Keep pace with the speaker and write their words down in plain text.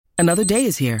Another day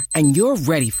is here, and you're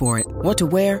ready for it. What to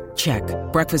wear? Check.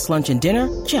 Breakfast, lunch, and dinner?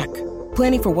 Check.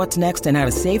 Planning for what's next and how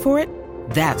to save for it?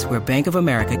 That's where Bank of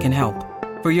America can help.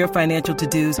 For your financial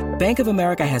to-dos, Bank of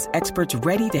America has experts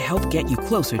ready to help get you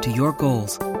closer to your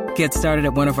goals. Get started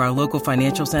at one of our local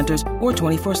financial centers or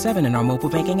 24/7 in our mobile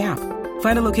banking app.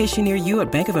 Find a location near you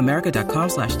at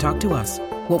bankofamerica.com/talktous.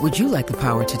 What would you like the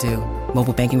power to do?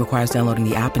 Mobile banking requires downloading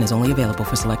the app and is only available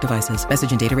for select devices.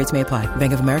 Message and data rates may apply.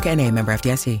 Bank of America N.A., member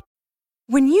FDIC.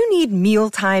 When you need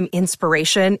mealtime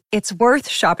inspiration, it's worth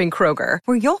shopping Kroger,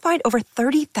 where you'll find over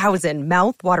 30,000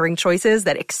 mouth-watering choices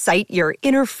that excite your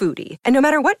inner foodie. And no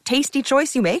matter what tasty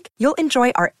choice you make, you'll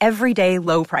enjoy our everyday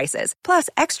low prices, plus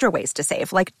extra ways to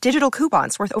save, like digital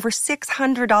coupons worth over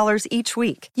 $600 each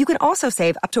week. You can also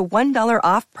save up to $1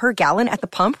 off per gallon at the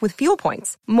pump with fuel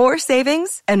points. More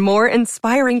savings and more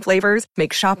inspiring flavors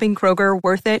make shopping Kroger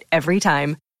worth it every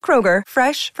time. Kroger,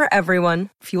 fresh for everyone.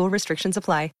 Fuel restrictions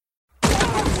apply.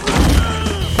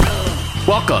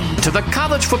 Welcome to the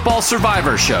College Football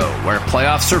Survivor Show, where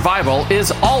playoff survival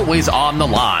is always on the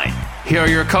line. Here are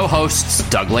your co-hosts,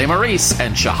 Doug Lesmerises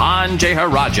and Shahan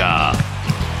Jeharaja.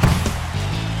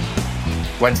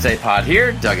 Wednesday pod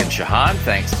here, Doug and Shahan.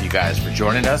 Thanks to you guys for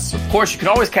joining us. Of course, you can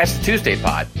always catch the Tuesday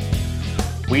pod.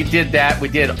 We did that. We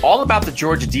did all about the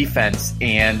Georgia defense,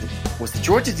 and was the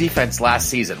Georgia defense last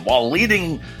season, while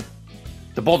leading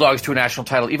the Bulldogs to a national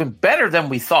title, even better than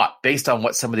we thought, based on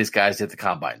what some of these guys did at the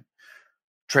Combine.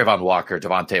 Trayvon Walker,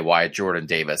 Devontae Wyatt, Jordan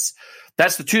Davis.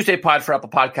 That's the Tuesday pod for Apple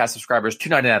Podcast subscribers,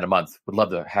 $2.99 a month. Would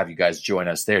love to have you guys join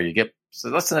us there. You get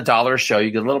less than $1 a show.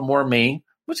 You get a little more me,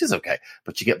 which is okay.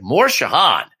 But you get more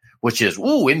Shahan, which is,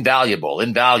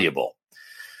 invaluable.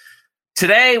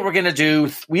 Today,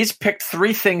 we picked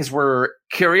three things we're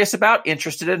curious about,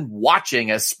 interested in,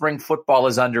 watching as spring football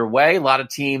is underway. A lot of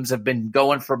teams have been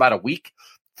going for about a week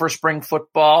for spring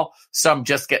football. Some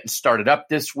just getting started up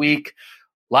this week.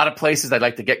 A lot of places I'd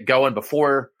like to get going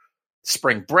before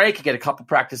spring break. Get a couple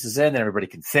practices in, then everybody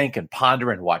can think and ponder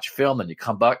and watch film, and you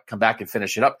come back and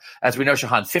finish it up. As we know,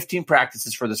 Shahan, 15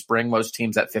 practices for the spring. Most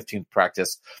teams, that 15th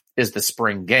practice is the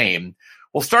spring game.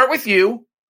 We'll start with you.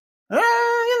 We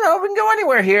can go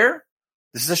anywhere here.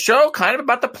 This is a show kind of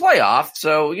about the playoff.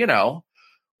 So,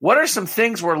 what are some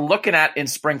things we're looking at in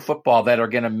spring football that are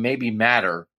going to maybe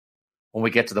matter when we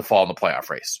get to the fall in the playoff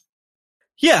race?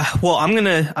 Yeah, well, I'm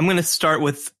gonna start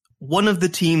with one of the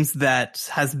teams that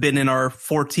has been in our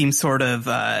 4-team sort of,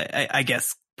 I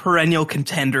guess, perennial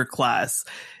contender class.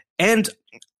 And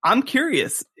I'm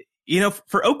curious,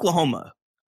 for Oklahoma,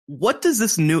 what does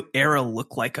this new era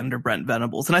look like under Brent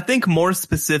Venables? And I think more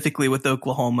specifically with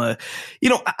Oklahoma,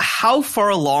 how far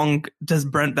along does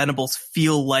Brent Venables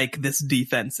feel like this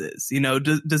defense is?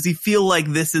 Does he feel like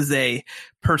this is a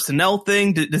personnel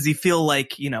thing? Does he feel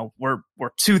like, we're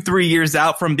 2-3 years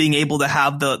out from being able to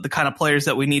have the kind of players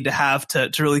that we need to have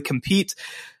to really compete?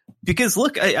 Because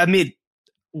look, I mean,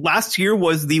 last year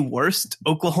was the worst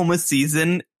Oklahoma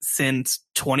season since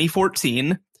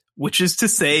 2014. Which is to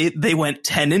say they went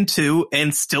 10-2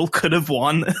 and still could have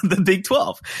won the Big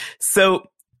 12.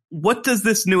 So what does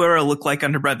this new era look like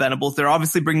under Brent Venables? They're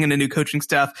obviously bringing in a new coaching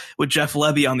staff with Jeff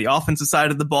Lebby on the offensive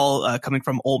side of the ball, coming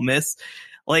from Ole Miss.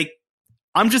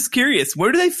 I'm just curious,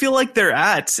 where do they feel like they're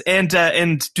at? And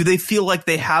do they feel like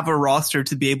they have a roster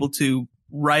to be able to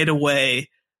right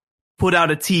away put out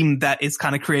a team that is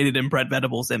kind of created in Brent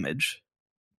Venables' image?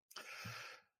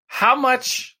 How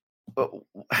much...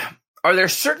 Are there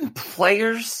certain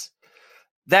players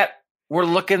that we're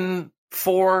looking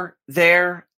for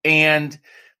there? And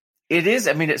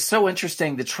it's so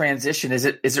interesting, the transition. Is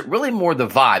it really more the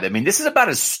vibe? I mean, this is about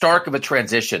as stark of a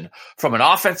transition from an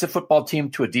offensive football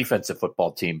team to a defensive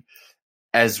football team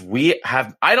as we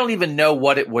have. I don't even know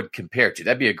what it would compare to.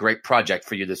 That'd be a great project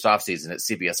for you this offseason at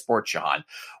CBS Sports, Shahan.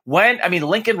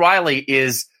 Lincoln Riley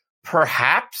is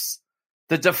perhaps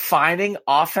the defining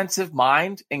offensive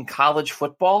mind in college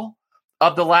football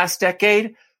of the last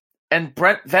decade, and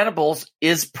Brent Venables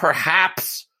is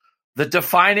perhaps the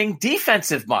defining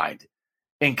defensive mind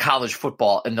in college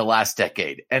football in the last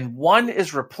decade, and one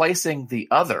is replacing the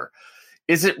other.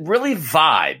 Is it really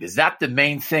vibe? Is that the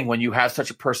main thing when you have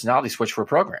such a personality switch for a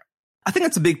program? I think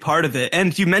that's a big part of it.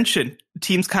 And you mentioned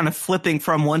teams kind of flipping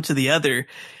from one to the other.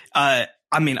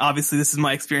 Obviously this is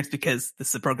my experience because this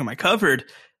is a program I covered,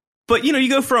 but you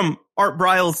go from Art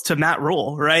Briles to Matt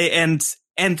Rule, right?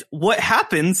 And what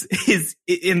happens is,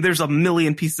 and there's a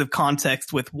million pieces of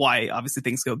context with why obviously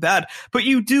things go bad, but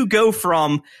you do go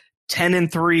from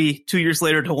 10-3 2 years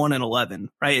later to 1-11,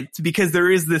 right? It's because there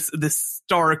is this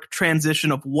stark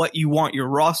transition of what you want your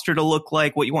roster to look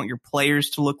like, what you want your players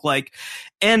to look like.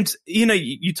 And,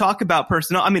 you talk about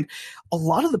personnel. I mean, a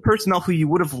lot of the personnel who you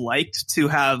would have liked to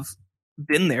have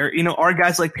been there, are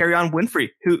guys like Perion Winfrey,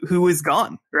 who is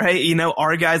gone, right?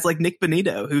 Are guys like Nick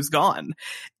Benito, who's gone.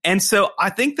 And so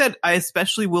I think that I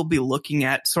especially will be looking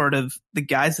at sort of the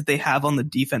guys that they have on the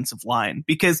defensive line,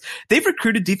 because they've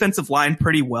recruited defensive line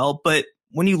pretty well. But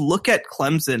when you look at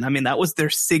Clemson, I mean, that was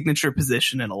their signature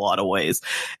position in a lot of ways.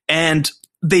 And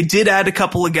they did add a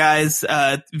couple of guys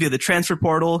via the transfer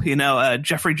portal.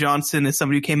 Jeffrey Johnson is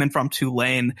somebody who came in from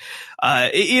Tulane.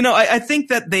 I think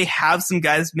that they have some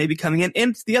guys maybe coming in.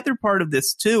 And the other part of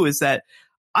this too is that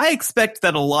I expect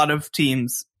that a lot of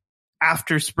teams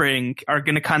after spring are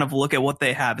going to kind of look at what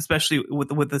they have, especially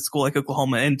with a school like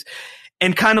Oklahoma,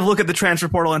 and kind of look at the transfer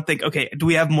portal and think, okay, do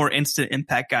we have more instant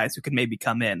impact guys who can maybe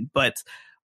come in? But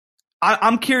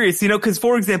I'm curious, because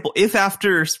for example, if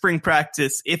after spring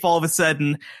practice, if all of a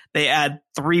sudden they add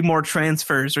 3 more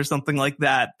transfers or something like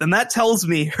that, then that tells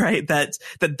me, right, that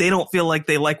they don't feel like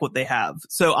they like what they have.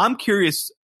 So I'm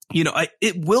curious,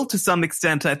 it will to some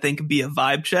extent, I think, be a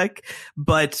vibe check,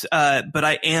 but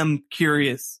I am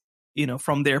curious,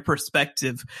 from their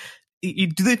perspective,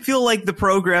 do they feel like the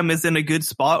program is in a good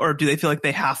spot, or do they feel like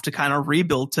they have to kind of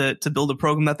rebuild to build a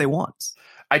program that they want?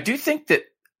 I do think that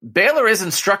Baylor is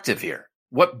instructive here.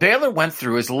 What Baylor went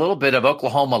through is a little bit of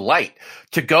Oklahoma light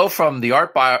to go from the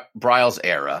Art Briles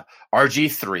era,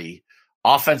 RG3,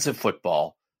 offensive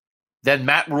football, then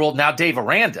Matt Rule, now Dave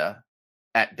Aranda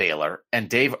at Baylor. And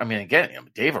Dave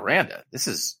Aranda,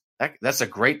 that's a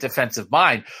great defensive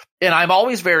mind. And I'm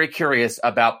always very curious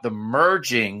about the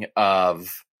merging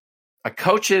of a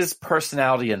coach's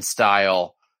personality and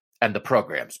style and the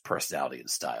program's personality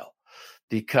and style.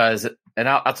 Because, and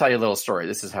I'll tell you a little story.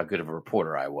 This is how good of a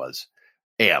reporter I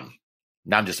am.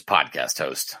 Now I'm just a podcast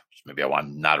host. Maybe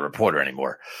I'm not a reporter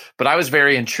anymore. But I was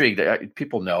very intrigued.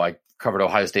 People know I covered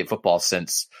Ohio State football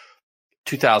since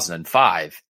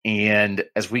 2005. And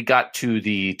as we got to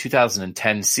the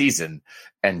 2010 season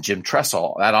and Jim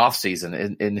Tressel, that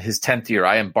offseason, in his 10th year,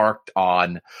 I embarked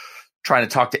on trying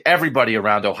to talk to everybody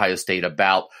around Ohio State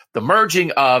about the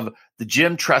merging of the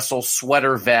Jim Tressel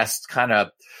sweater vest kind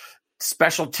of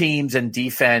special teams and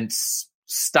defense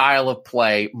style of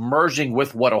play merging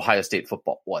with what Ohio State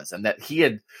football was, and that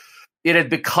it had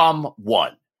become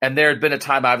one. And there had been a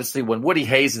time, obviously, when Woody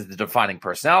Hayes is the defining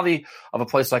personality of a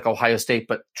place like Ohio State,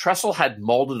 but Tressel had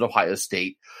molded Ohio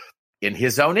State in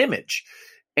his own image.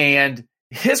 And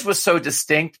his was so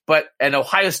distinct, and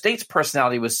Ohio State's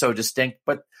personality was so distinct,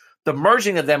 but the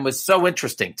merging of them was so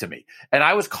interesting to me. And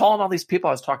I was calling all these people.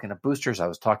 I was talking to boosters. I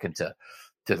was talking to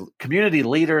community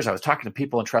leaders. I was talking to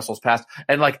people in Tressel's past.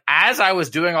 And like, as I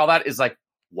was doing all that, is like,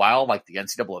 while like the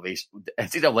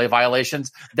NCAA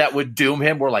violations that would doom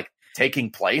him were like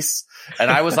taking place. And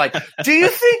I was like, do you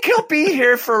think he'll be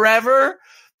here forever?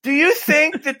 Do you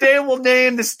think that they will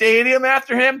name the stadium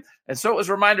after him? And so it was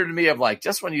a reminder to me of like,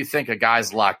 just when you think a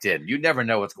guy's locked in, you never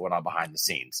know what's going on behind the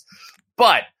scenes.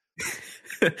 But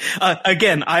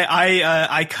again,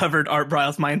 I covered Art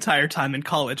Briles my entire time in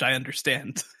college. I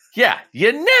understand. Yeah,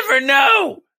 you never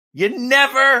know. You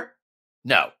never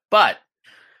know. But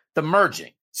the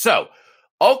merging. So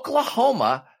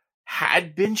Oklahoma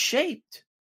had been shaped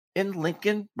in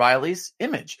Lincoln Riley's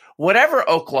image. Whatever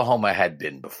Oklahoma had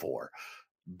been before.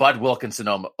 Bud Wilkinson,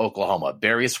 Oklahoma.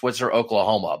 Barry Switzer,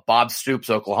 Oklahoma. Bob Stoops,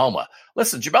 Oklahoma.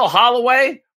 Listen, Jamel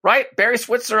Holloway, right? Barry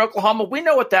Switzer, Oklahoma. We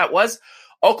know what that was.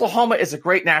 Oklahoma is a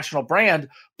great national brand,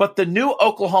 but the new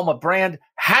Oklahoma brand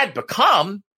had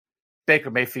become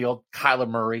Baker Mayfield, Kyler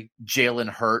Murray, Jalen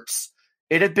Hurts.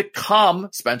 It had become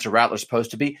Spencer Rattler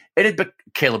supposed to be. It had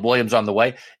Caleb Williams on the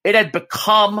way. It had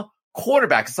become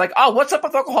quarterbacks. It's like, oh, what's up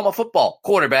with Oklahoma football?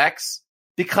 Quarterbacks,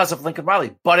 because of Lincoln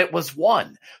Riley. But it was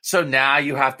one. So now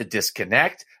you have to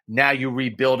disconnect. Now you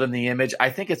rebuild in the image. I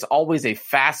think it's always a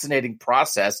fascinating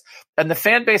process. And the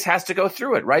fan base has to go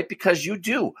through it, right? Because you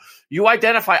do. You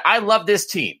identify, I love this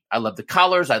team. I love the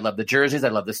colors. I love the jerseys. I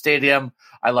love the stadium.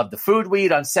 I love the food we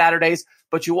eat on Saturdays.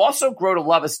 But you also grow to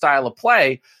love a style of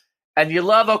play. And you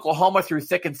love Oklahoma through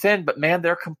thick and thin. But, man,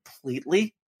 they're a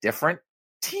completely different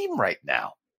team right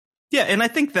now. Yeah, and I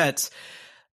think that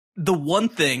the one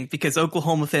thing, because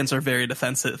Oklahoma fans are very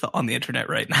defensive on the internet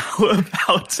right now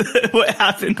about what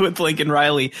happened with Lincoln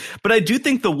Riley, but I do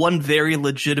think the one very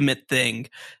legitimate thing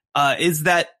is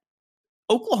that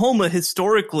Oklahoma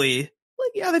historically,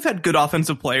 like, yeah, they've had good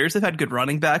offensive players, they've had good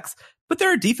running backs, but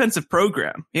they're a defensive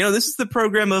program. This is the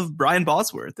program of Brian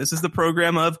Bosworth. This is the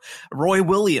program of Roy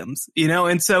Williams,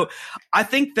 and so I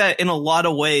think that in a lot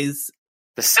of ways,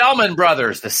 the Selman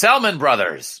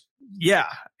brothers. Yeah,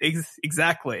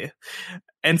 exactly.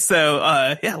 And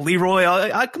so, Leroy,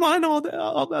 come on, all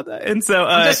about that. And so,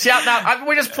 I'm just shouting out.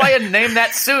 We're just playing Name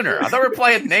That Sooner. I thought we were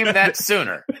playing Name That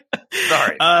Sooner.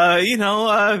 Sorry.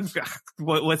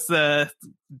 What's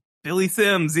Billy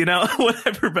Sims,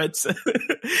 whatever. But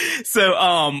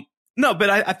so, no, but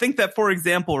I think that, for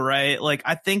example, right, like,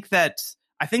 I think that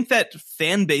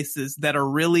fan bases that are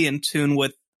really in tune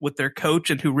with their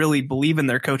coach and who really believe in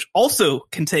their coach also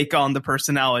can take on the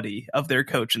personality of their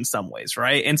coach in some ways.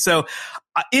 Right. And so,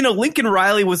 Lincoln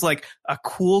Riley was like a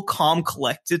cool, calm,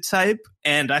 collected type.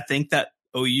 And I think that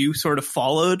OU sort of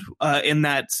followed, in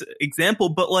that example.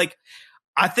 But like,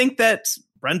 I think that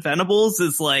Brent Venables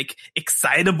is like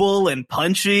excitable and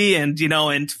punchy and,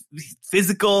 and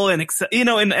physical and,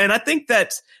 and I think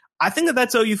that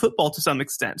that's OU football to some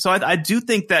extent. So I do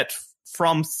think that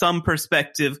from some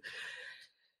perspective,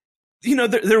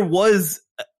 there was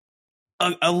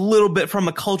a little bit from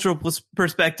a cultural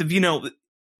perspective,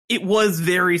 it was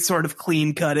very sort of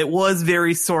clean cut. It was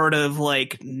very sort of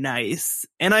like nice.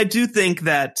 And I do think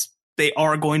that they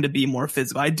are going to be more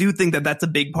physical. I do think that that's a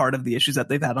big part of the issues that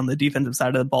they've had on the defensive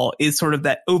side of the ball is sort of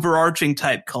that overarching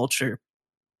type culture.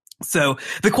 So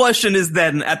the question is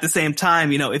then at the same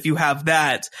time, if you have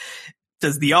that,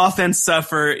 does the offense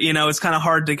suffer? It's kind of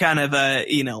hard to kind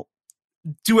of,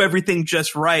 do everything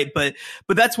just right. But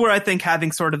that's where I think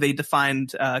having sort of a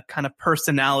defined kind of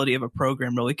personality of a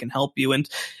program really can help you. And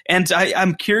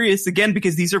I'm curious again,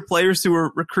 because these are players who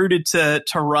were recruited to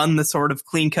run the sort of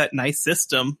clean cut, nice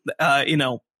system.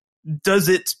 Does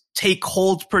it take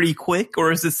hold pretty quick,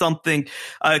 or is this something,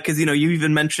 cause, you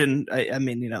even mentioned, I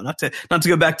mean, not to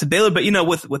go back to Baylor, but,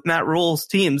 with Matt Rule's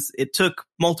teams, it took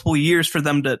multiple years for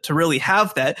them to really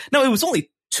have that. No, it was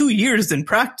only 2 years in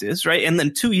practice, right? And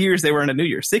then 2 years they were in a New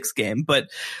Year's Six game. But,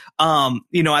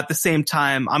 at the same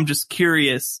time, I'm just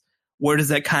curious, where does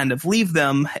that kind of leave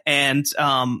them? And,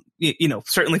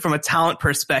 certainly from a talent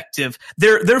perspective,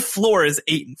 their floor is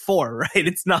 8-4, right?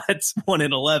 It's not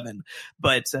 1-11,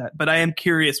 but I am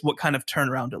curious what kind of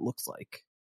turnaround it looks like.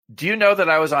 Do you know that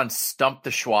I was on Stump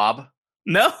the Schwab?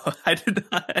 No, I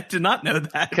did not know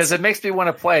that. Because it makes me want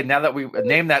to play, now that we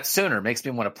Name That Sooner, makes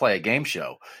me want to play a game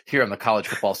show here on the College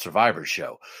Football Survivors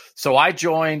Show. So I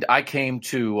came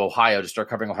to Ohio to start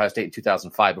covering Ohio State in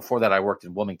 2005. Before that, I worked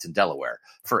in Wilmington, Delaware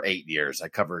for 8 years. I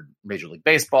covered Major League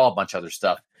Baseball, a bunch of other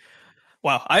stuff.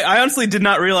 Wow. I honestly did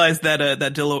not realize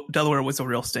that Delaware was a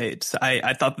real state.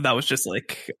 I thought that was just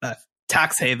like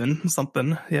tax haven,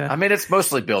 something. Yeah. I mean, it's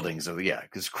mostly buildings.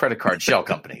 Because credit card shell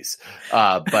companies.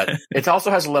 But it also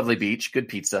has a lovely beach, good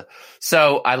pizza.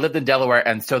 So I lived in Delaware.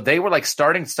 And so they were like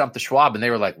starting Stump the Schwab, and they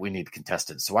were like, we need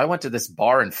contestants. So I went to this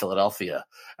bar in Philadelphia,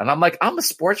 and I'm like, I'm a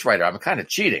sports writer. I'm kind of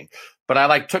cheating. But I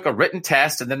like took a written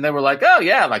test, and then they were like, oh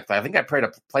yeah, like I think I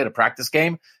played a practice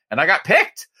game, and I got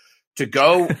picked to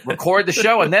go record the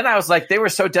show. And then I was like, they were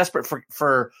so desperate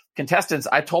for contestants.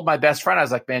 I told my best friend, I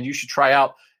was like, man, you should try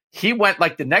out. He went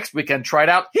like the next weekend, tried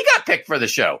out. He got picked for the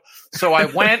show. So I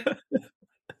went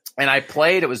and I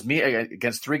played. It was me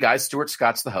against 3 guys. Stuart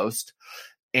Scott's the host.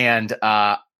 And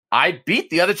I beat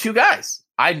the other 2 guys.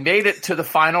 I made it to the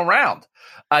final round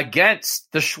against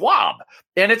the Schwab.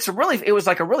 And it was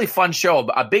like a really fun show.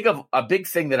 A big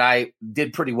thing that I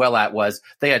did pretty well at was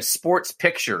they had sports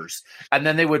pictures, and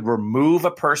then they would remove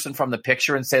a person from the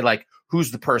picture and say, like,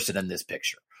 who's the person in this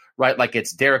picture? Right? Like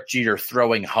it's Derek Jeter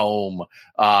throwing home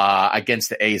against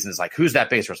the A's, and it's like, who's that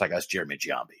baser? It's like, that's Jeremy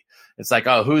Giambi. It's like,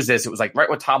 oh, who's this? It was like right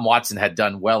when Tom Watson had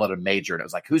done well at a major, and it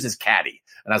was like, who's his caddy?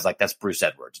 And I was like, that's Bruce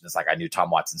Edwards. And it's like, I knew Tom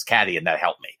Watson's caddy, and that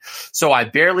helped me. So I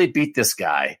barely beat this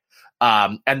guy.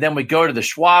 And then we go to the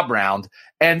Schwab round,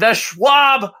 and the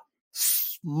Schwab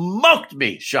smoked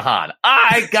me, Shahan.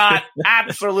 I got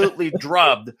absolutely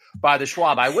drubbed by the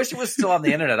Schwab. I wish it was still on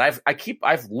the internet.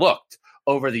 I've looked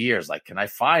over the years, like, can I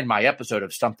find my episode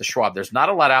of Stump the Schwab? There's not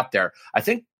a lot out there. I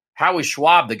think Howie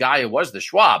Schwab, the guy who was the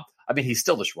Schwab, I mean, he's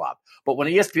still the Schwab. But when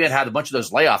ESPN had a bunch of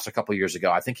those layoffs a couple of years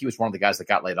ago, I think he was one of the guys that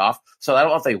got laid off. So I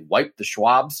don't know if they wiped the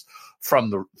Schwabs from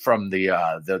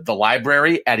the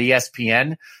library at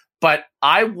ESPN. But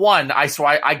I won. I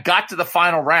got to the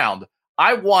final round.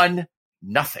 I won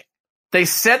nothing. They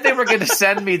said they were going to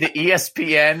send me the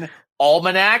ESPN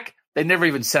almanac. They never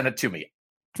even sent it to me.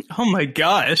 Oh my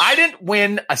gosh. I didn't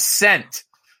win a cent.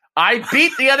 I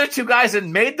beat the other 2 guys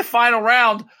and made the final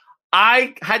round.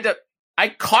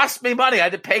 It cost me money. I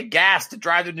had to pay gas to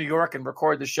drive to New York and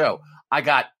record the show. I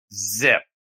got zip.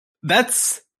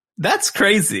 That's That's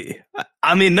crazy.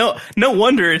 I mean, no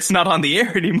wonder it's not on the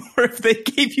air anymore if they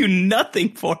gave you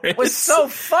nothing for it. It was so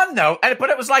fun though.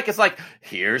 But it's like,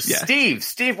 here's Steve.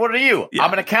 Steve, what are you? Yeah.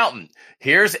 I'm an accountant.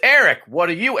 Here's Eric. What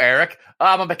are you, Eric?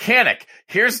 I'm a mechanic.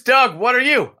 Here's Doug. What are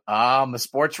you? I'm a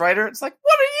sports writer. It's like,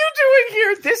 what are you doing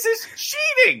here? This is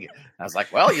cheating. I was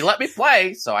like, well, you let me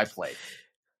play. So I played.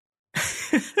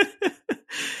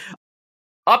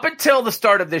 Up until the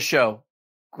start of this show,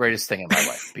 greatest thing in my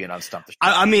life, being on Stump the Show.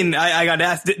 I mean, I got to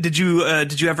ask, did you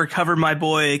ever cover my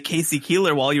boy Casey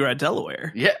Keeler while you were at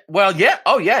Delaware? Yeah. Well, yeah.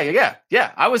 Oh, yeah.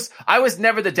 I was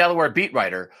never the Delaware beat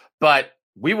writer, but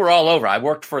we were all over. I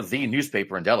worked for the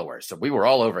newspaper in Delaware, so we were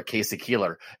all over Casey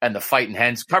Keeler and the Fightin'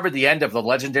 Hens. Covered the end of the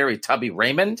legendary Tubby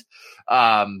Raymond.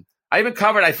 I even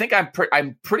covered. I think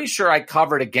I'm pretty sure I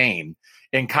covered a game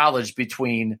in college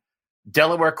between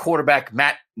Delaware quarterback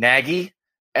Matt Nagy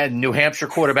and New Hampshire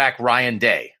quarterback Ryan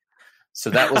Day. So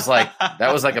that was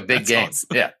like a big game. Awesome.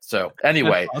 Yeah. So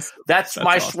anyway, that's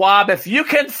my awesome. Schwab. If you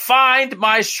can find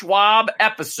my Schwab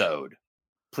episode,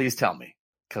 please tell me,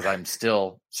 because I'm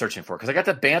still searching for it, because I got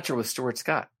to banter with Stuart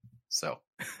Scott. So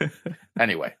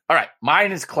anyway, all right.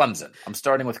 Mine is Clemson. I'm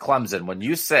starting with Clemson. When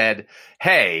you said,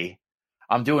 hey,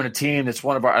 I'm doing a team that's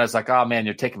one of our, I was like, oh man,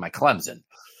 you're taking my Clemson.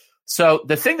 So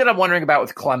the thing that I'm wondering about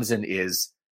with Clemson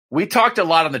is, we talked a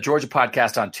lot on the Georgia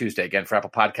podcast on Tuesday. Again, for Apple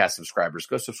Podcast subscribers,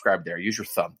 go subscribe there. Use your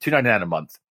thumb. $2.99 a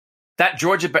month. That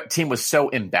Georgia team was so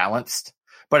imbalanced,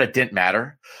 but it didn't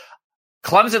matter.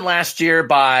 Clemson last year,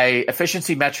 by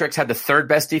efficiency metrics, had the third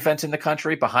best defense in the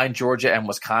country behind Georgia and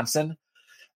Wisconsin.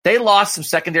 They lost some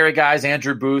secondary guys,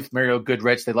 Andrew Booth, Mario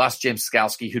Goodrich. They lost James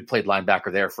Skalski, who'd played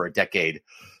linebacker there for a decade.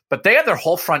 But they have their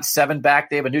whole front seven back.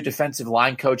 They have a new defensive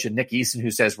line coach in Nick Eason,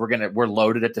 who says we're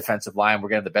loaded at defensive line. We're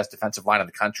going to have the best defensive line in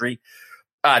the country.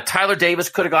 Tyler Davis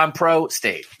could have gone pro,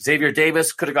 stayed. Xavier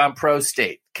Davis could have gone pro,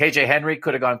 stayed. KJ Henry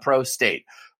could have gone pro, stayed.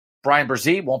 Brian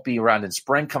Brzee won't be around in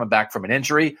spring, coming back from an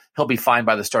injury. He'll be fine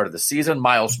by the start of the season.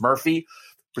 Miles Murphy.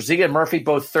 Brzee and Murphy,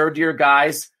 both third-year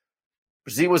guys.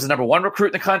 Brzee was the number one recruit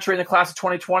in the country in the class of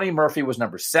 2020. Murphy was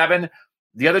number 7.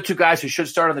 The other two guys who should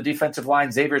start on the defensive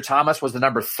line, Xavier Thomas was the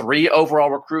number 3 overall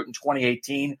recruit in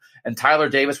 2018, and Tyler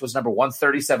Davis was number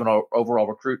 137 overall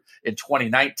recruit in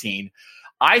 2019.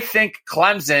 I think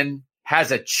Clemson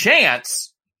has a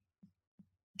chance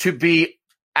to be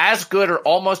as good or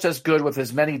almost as good with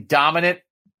as many dominant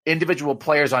individual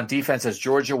players on defense as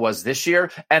Georgia was this year.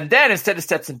 And then instead of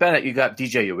Stetson Bennett, you got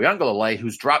DJ Uiagalelei,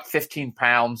 who's dropped 15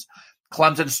 pounds.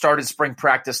 Clemson started spring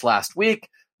practice last week.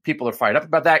 People are fired up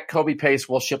about that. Kobe Pace,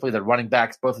 Will Shipley, the running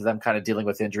backs, both of them kind of dealing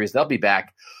with injuries. They'll be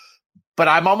back. But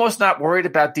I'm almost not worried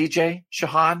about DJ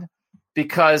Shahan,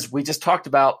 because we just talked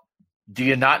about, do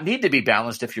you not need to be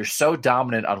balanced if you're so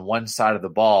dominant on one side of the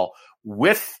ball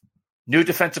with new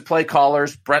defensive play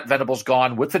callers? Brent Venables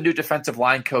gone, with the new defensive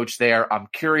line coach there. I'm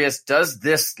curious, does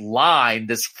this line,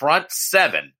 this front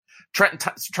seven,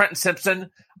 Trenton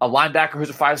Simpson, a linebacker who's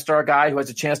a 5-star guy who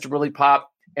has a chance to really pop,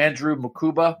 Andrew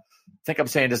Mukuba, I think I'm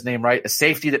saying his name right, a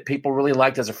safety that people really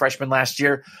liked as a freshman last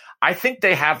year. I think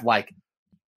they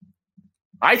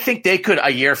could a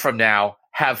year from now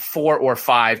have 4 or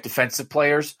 5 defensive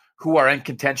players who are in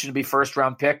contention to be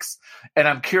first-round picks. And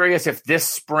I'm curious if this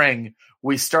spring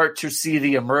we start to see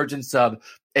the emergence of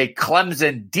a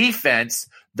Clemson defense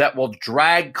that will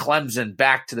drag Clemson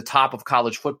back to the top of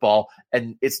college football,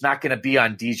 and it's not going to be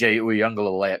on DJ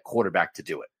Uiagalelei at quarterback to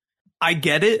do it. I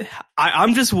get it.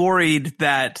 I'm just worried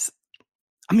that,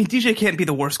 I mean, DJ can't be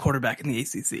the worst quarterback in the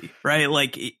ACC, right?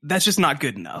 Like, that's just not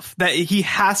good enough. That he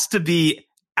has to be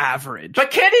average.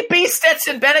 But can he be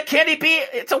Stetson Bennett? Can he be?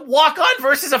 It's a walk-on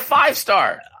versus a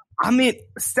 5-star. I mean,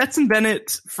 Stetson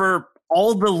Bennett, for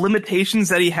all the limitations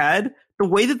that he had, the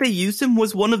way that they used him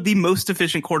was one of the most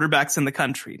efficient quarterbacks in the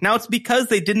country. Now, it's because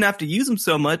they didn't have to use him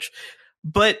so much,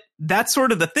 but that's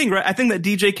sort of the thing, right? I think that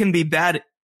DJ can be bad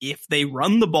if they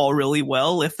run the ball really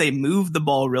well, if they move the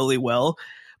ball really well,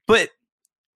 but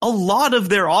a lot of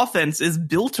their offense is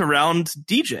built around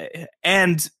DJ.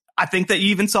 And I think that you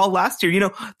even saw last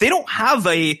year, they don't have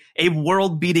a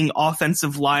world-beating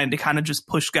offensive line to kind of just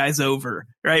push guys over,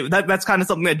 right? That's kind of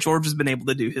something that Georgia's been able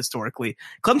to do historically.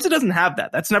 Clemson doesn't have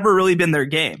that. That's never really been their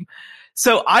game.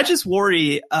 So I just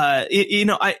worry,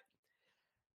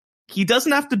 he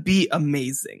doesn't have to be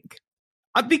amazing,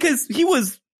 because he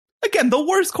was, again, the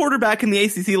worst quarterback in the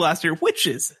ACC last year, which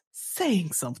is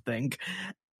saying something.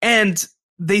 And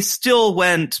they still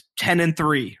went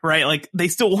 10-3, right? Like, they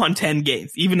still won 10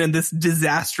 games, even in this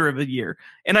disaster of a year.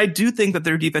 And I do think that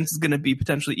their defense is going to be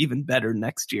potentially even better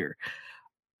next year.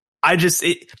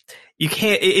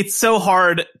 It's so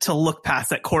hard to look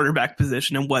past that quarterback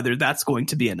position and whether that's going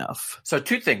to be enough. So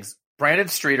 2 things. Brandon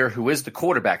Streeter, who is the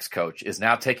quarterback's coach, is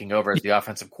now taking over as the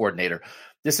offensive coordinator.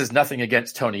 This is nothing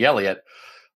against Tony Elliott,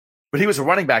 but he was a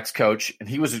running backs coach, and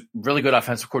he was a really good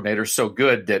offensive coordinator, so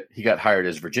good that he got hired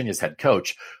as Virginia's head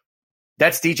coach.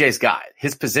 That's DJ's guy.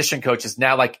 His position coach is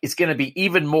now like, it's going to be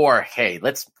even more, hey,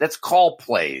 let's call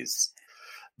plays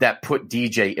that put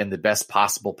DJ in the best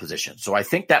possible position. So I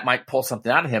think that might pull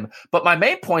something out of him. But my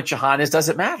main point, Jahan, is does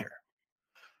it matter?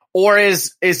 Or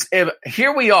is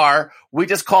here we are, we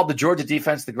just called the Georgia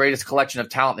defense the greatest collection of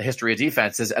talent in the history of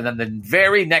defenses, and then the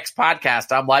very next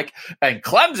podcast, I'm like, and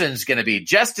Clemson's going to be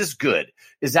just as good.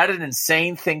 Is that an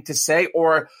insane thing to say?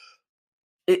 Or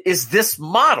is this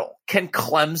model? Can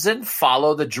Clemson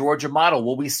follow the Georgia model?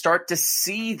 Will we start to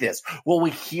see this? Will we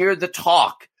hear the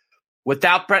talk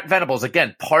without Brent Venables?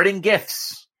 Again, parting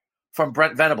gifts from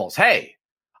Brent Venables. Hey,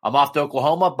 I'm off to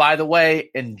Oklahoma. By the way,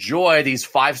 enjoy these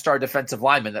 5-star defensive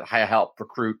linemen that I helped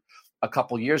recruit a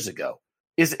couple years ago.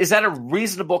 Is that a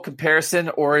reasonable comparison,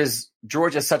 or is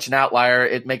Georgia such an outlier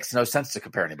it makes no sense to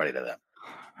compare anybody to them?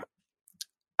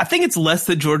 I think it's less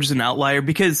that Georgia's an outlier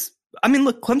because, I mean,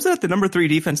 look, Clemson had the number 3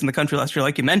 defense in the country last year,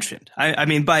 like you mentioned. I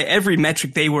mean, by every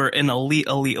metric, they were an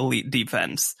elite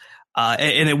defense.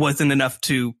 And it wasn't enough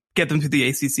to get them to the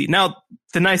ACC. Now,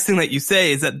 the nice thing that you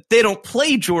say is that they don't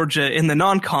play Georgia in the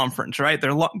non-conference, right?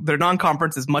 Their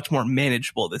non-conference is much more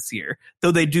manageable this year,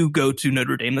 though they do go to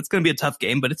Notre Dame. That's going to be a tough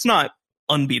game, but it's not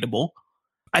unbeatable.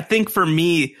 I think for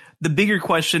me, the bigger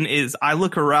question is I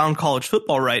look around college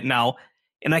football right now,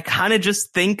 and I kind of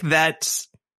just think that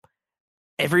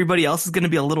everybody else is going to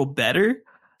be a little better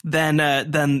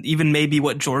than even maybe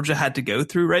what Georgia had to go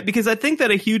through, right? Because I think that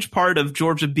a huge part of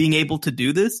Georgia being able to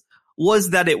do this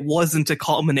was that it wasn't a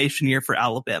culmination year for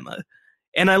Alabama.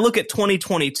 And I look at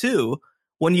 2022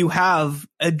 when you have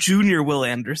a junior Will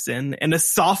Anderson and a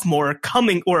sophomore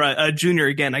coming, or a junior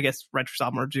again, I guess retro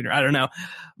sophomore, junior, I don't know,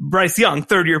 Bryce Young,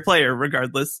 3rd-year player,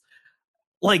 regardless.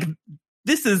 Like,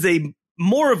 this is a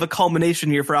more of a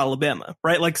culmination year for Alabama,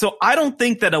 right? Like, so I don't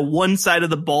think that a one side of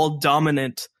the ball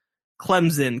dominant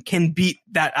Clemson can beat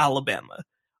that Alabama.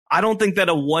 I don't think that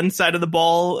a one side of the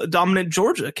ball dominant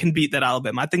Georgia can beat that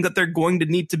Alabama. I think that they're going to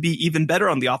need to be even better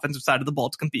on the offensive side of the ball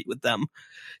to compete with them.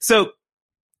 So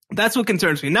that's what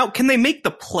concerns me. Now, can they make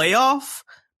the playoff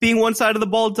being one side of the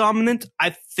ball dominant? I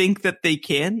think that they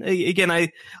can. Again,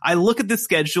 I look at the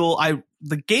schedule.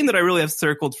 The game that I really have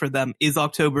circled for them is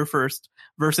October 1st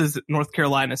versus North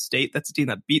Carolina State. That's a team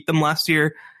that beat them last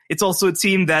year. It's also a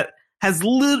team that has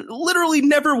literally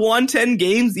never won 10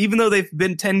 games, even though they've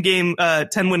been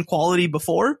 10-win quality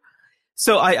before.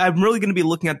 So I'm really going to be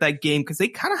looking at that game because they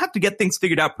kind of have to get things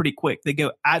figured out pretty quick. They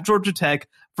go at Georgia Tech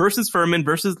versus Furman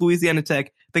versus Louisiana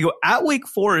Tech. They go at Wake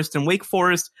Forest, and Wake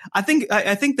Forest, I think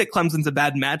that Clemson's a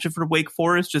bad matchup for Wake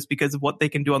Forest just because of what they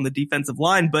can do on the defensive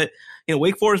line. But, you know,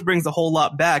 Wake Forest brings a whole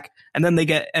lot back, and then they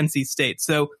get NC State.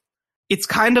 So it's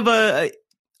kind of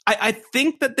I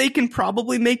think that they can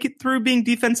probably make it through being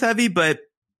defense heavy, but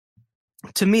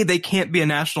to me, they can't be a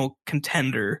national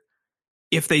contender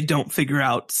if they don't figure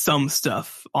out some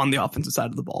stuff on the offensive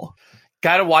side of the ball.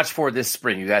 Got to watch for this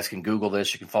spring. You guys can Google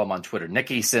this. You can follow him on Twitter. Nick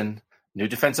Eason, new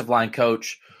defensive line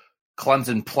coach,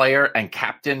 Clemson player and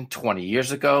captain 20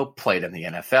 years ago, played in the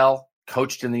NFL,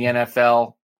 coached in the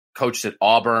NFL, coached at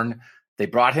Auburn. They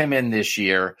brought him in this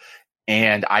year,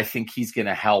 and I think he's going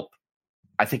to help.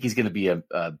 I think he's going to be a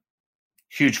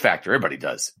huge factor. Everybody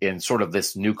does in sort of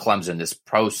this new Clemson, this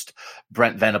post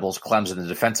Brent Venables Clemson. The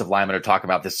defensive linemen are talking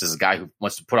about this as a guy who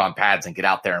wants to put on pads and get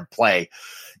out there and play.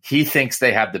 He thinks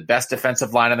they have the best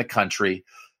defensive line in the country.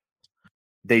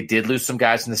 They did lose some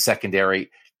guys in the secondary.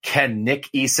 Can Nick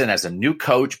Eason, as a new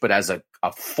coach, but as a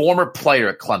former player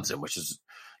at Clemson, which is,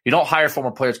 you don't hire former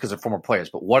players because they're former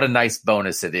players, but what a nice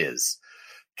bonus it is.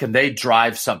 Can they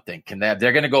drive something? They're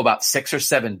going to go about 6 or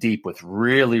 7 deep with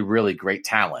really, really great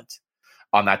talent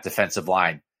on that defensive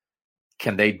line.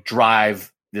 Can they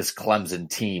drive this Clemson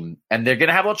team? And they're going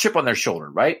to have a little chip on their shoulder,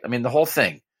 right? I mean, the whole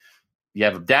thing. You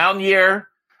have a down year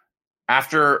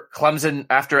after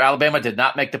Alabama did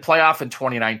not make the playoff in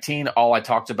 2019. All I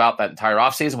talked about that entire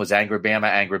offseason was angry Bama,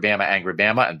 and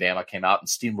Bama came out and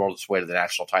steamrolled its way to the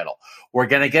national title. We're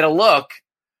going to get a look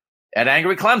at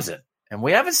angry Clemson. And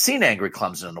we haven't seen angry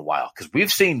Clemson in a while because we've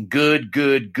seen good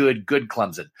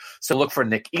Clemson. So look for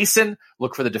Nick Eason,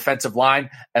 look for the defensive line,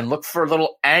 and look for a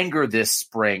little anger this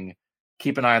spring.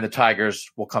 Keep an eye on the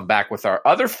Tigers. We'll come back with our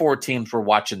other 4 teams we're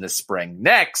watching this spring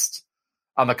next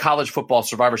on the College Football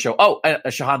Survivor Show. Oh, and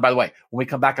Shahan, by the way, when we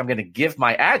come back, I'm going to give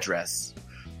my address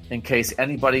in case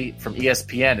anybody from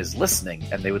ESPN is listening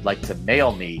and they would like to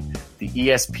mail me the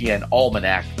ESPN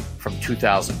Almanac from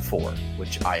 2004,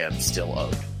 which I am still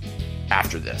owed.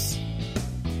 After this.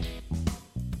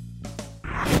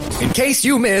 In case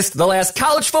you missed the last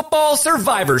college football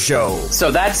Survivor Show.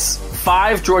 So that's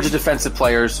 5 Georgia defensive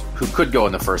players who could go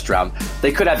in the first round.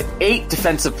 They could have 8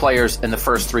 defensive players in the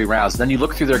first 3 rounds. Then you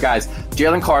look through their guys.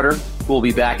 Jalen Carter, who will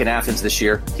be back in Athens this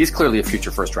year. He's clearly a future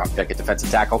first-round pick at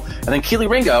defensive tackle. And then Keely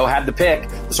Ringo had the pick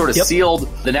that sort of sealed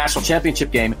the national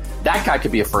championship game. That guy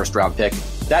could be a first-round pick.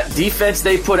 That defense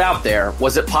they put out there,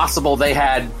 was it possible they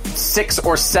had 6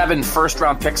 or 7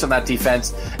 first-round picks on that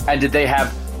defense? And did they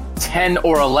have 10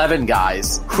 or 11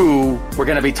 guys who were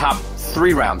going to be top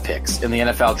 3-round picks in the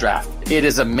NFL draft? It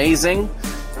is amazing.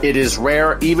 It is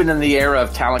rare, even in the era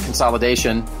of talent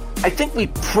consolidation. I think we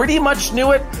pretty much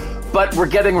knew it, but we're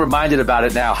getting reminded about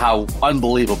it now, how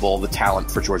unbelievable the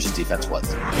talent for Georgia's defense was.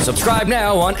 Subscribe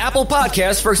now on Apple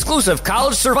Podcasts for exclusive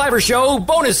College Survivor Show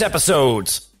bonus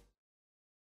episodes.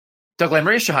 Doug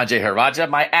Lamry, Shahan J. Haraja.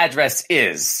 My address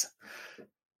is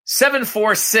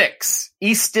 746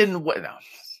 Easton. No,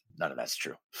 none of that's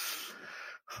true.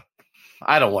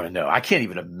 I don't want to know. I can't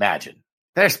even imagine.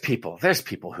 There's people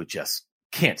who just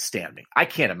can't stand me. I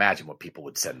can't imagine what people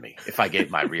would send me if I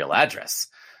gave my real address.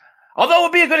 Although it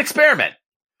would be a good experiment.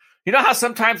 You know how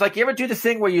sometimes, like, you ever do the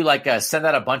thing where you send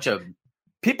out a bunch of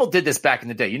people did this back in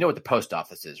the day. You know what the post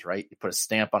office is, right? You put a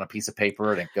stamp on a piece of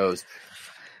paper and it goes.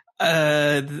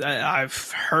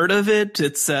 I've heard of it.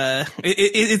 It's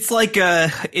like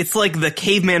the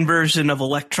caveman version of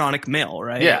electronic mail,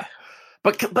 right? Yeah.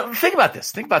 But think about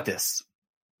this. Think about this.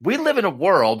 We live in a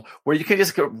world where you can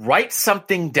just write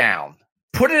something down,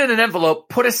 put it in an envelope,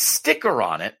 put a sticker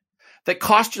on it that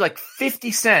costs you like 50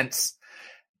 cents,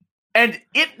 and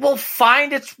it will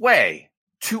find its way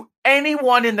to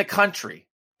anyone in the country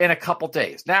in a couple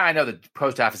days. Now, I know the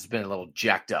post office has been a little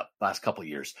jacked up the last couple of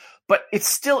years, but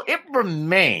it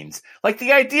remains like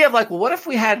the idea of well, what if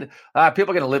we had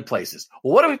people going to live places?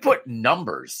 Well, what if we put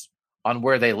numbers on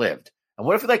where they lived? And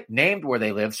what if we named where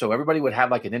they live so everybody would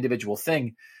have an individual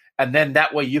thing? And then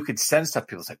that way you could send stuff.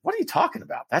 People's what are you talking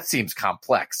about? That seems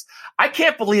complex. I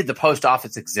can't believe the post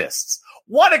office exists.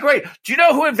 Do you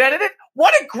know who invented it?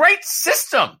 What a great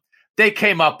system they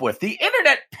came up with. The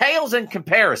internet pales in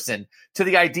comparison to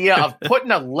the idea of putting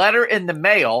a letter in the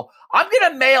mail. I'm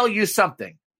going to mail you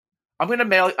something. I'm going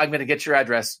to get your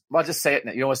address. I'll just say it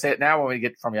now. You want to say it now or when we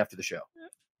get it from you after the show?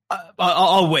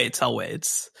 I'll wait. Only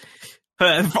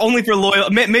for loyal.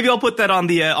 Maybe I'll put that on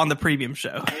the premium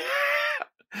show.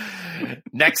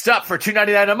 Next up for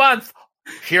 $2.99 a month,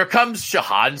 here comes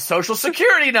Shahan's social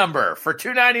security number for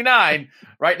 $2.99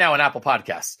 right now on Apple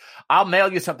Podcasts. I'll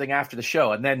mail you something after the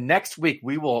show, and then next week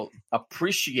we will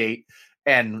appreciate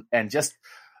and just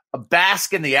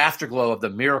bask in the afterglow of the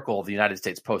miracle of the United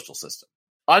States postal system.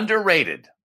 Underrated.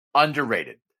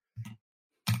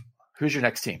 Who's your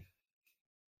next team?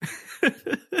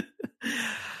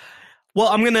 Well,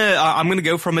 I'm gonna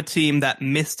go from a team that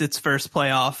missed its first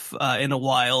playoff in a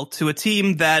while to a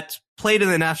team that played in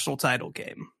the national title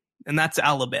game, and that's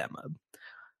Alabama.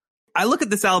 I look at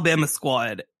this Alabama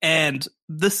squad, and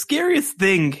the scariest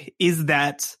thing is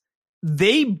that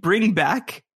they bring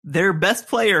back their best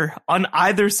player on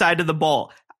either side of the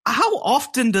ball. How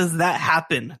often does that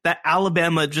happen, that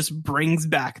Alabama just brings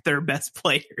back their best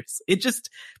players? It just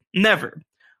never.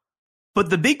 But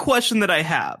the big question that I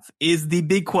have is the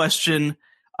big question.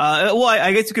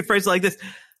 I guess you could phrase it like this.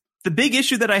 The big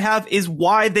issue that I have is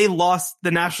why they lost the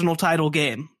national title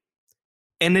game.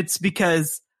 And it's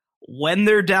because when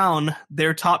they're down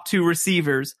their top 2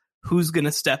 receivers, who's going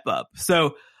to step up?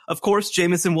 So, of course,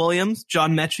 Jamison Williams,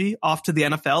 John Mechie off to the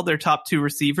NFL, their top 2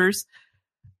 receivers.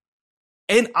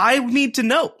 And I need to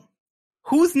know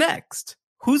who's next.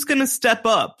 Who's going to step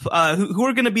up? Who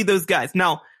are going to be those guys?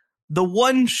 Now, the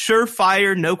one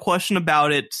surefire, no question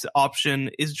about it option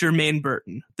is Jermaine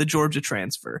Burton, the Georgia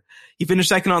transfer. He finished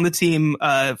second on the team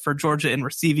for Georgia in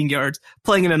receiving yards,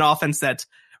 playing in an offense that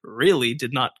really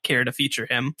did not care to feature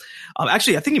him.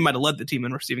 Actually, I think he might have led the team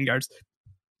in receiving yards.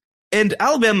 And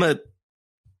Alabama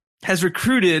has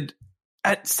recruited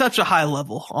at such a high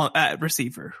level at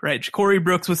receiver, right? Corey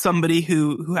Brooks was somebody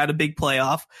who had a big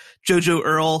playoff. JoJo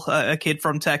Earl, a kid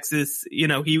from Texas,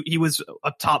 he was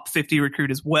a top 50 recruit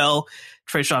as well.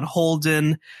 Trayshawn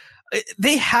Holden.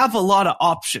 They have a lot of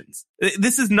options.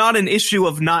 This is not an issue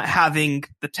of not having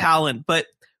the talent, but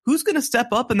who's going to step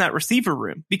up in that receiver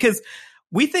room? Because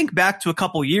we think back to a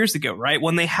couple years ago, right?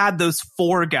 When they had those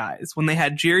 4 guys, when they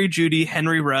had Jerry Jeudy,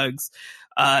 Henry Ruggs,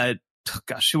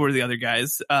 who were the other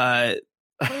guys?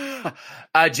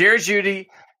 Jerry Jeudy,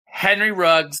 Henry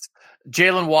Ruggs,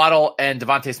 Jalen Waddle, and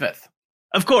Devontae Smith.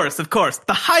 Of course. The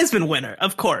Heisman winner,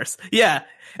 of course. Yeah.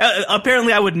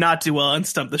 Apparently I would not do well on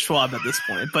Stump the Schwab at this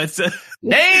point, but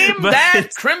Name that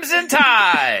Crimson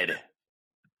Tide.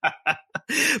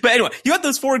 But anyway, you had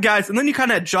those four guys, and then you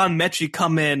kind of had John Mechie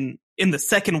come in the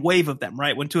second wave of them,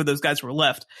 right? When two of those guys were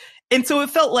left. And so it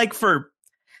felt like for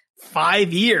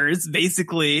 5 years,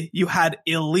 basically, you had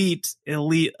elite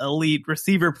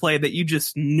receiver play that you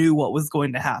just knew what was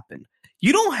going to happen.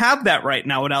 You don't have that right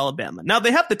now at Alabama. Now,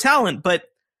 they have the talent, but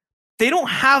they don't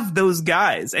have those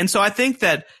guys. And so I think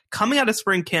that coming out of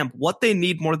spring camp, what they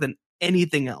need more than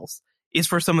anything else is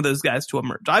for some of those guys to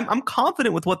emerge. I'm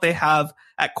confident with what they have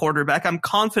at quarterback. I'm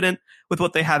confident with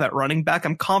what they have at running back.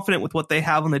 I'm confident with what they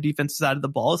have on the defensive side of the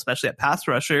ball, especially at pass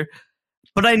rusher.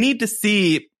 But I need to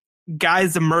see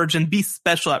guys emerge and be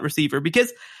special at receiver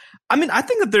because, I mean, I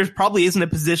think that there probably isn't a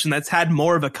position that's had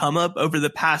more of a come up over the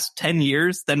past 10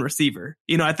 years than receiver.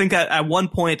 You know, I think at one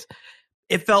point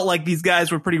it felt like these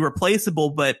guys were pretty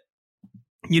replaceable, but,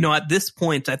 you know, at this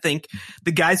point, I think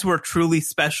the guys who are truly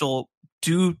special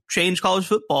do change college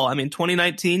football. I mean,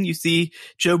 2019, you see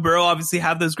Joe Burrow obviously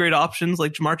have those great options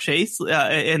like Jamar Chase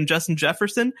and Justin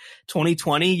Jefferson.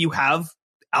 2020, you have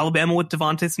Alabama with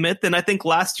Devontae Smith. And I think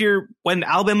last year when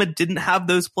Alabama didn't have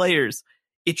those players,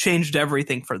 it changed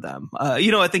everything for them.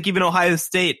 You know, I think even Ohio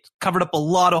State covered up a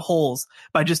lot of holes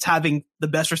by just having the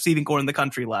best receiving core in the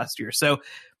country last year. So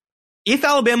if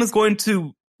Alabama's going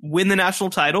to win the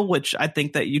national title, which I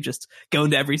think that you just go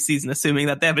into every season assuming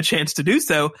that they have a chance to do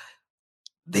so,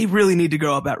 they really need to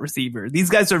grow up at receiver.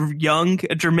 These guys are young.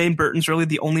 Jermaine Burton's really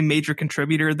the only major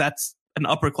contributor that's an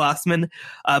upperclassman.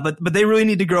 But they really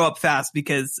need to grow up fast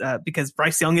because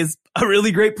Bryce Young is a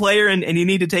really great player and you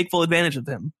need to take full advantage of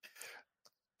him.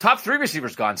 Top three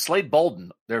receivers gone. Slade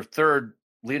Bolden, their third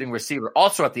leading receiver,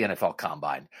 also at the NFL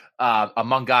Combine.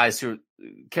 Among guys who,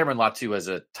 Cameron Latu as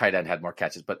a tight end had more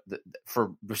catches, but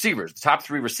for receivers, the top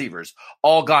three receivers,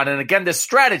 all gone. And again, this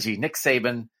strategy, Nick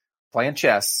Saban playing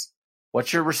chess.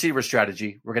 What's your receiver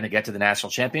strategy? We're going to get to the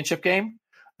national championship game.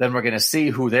 Then we're going to see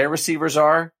who their receivers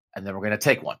are. And then we're going to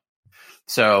take one.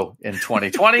 So in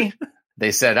 2020,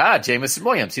 they said, Jamison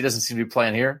Williams, he doesn't seem to be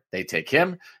playing here. They take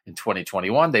him. In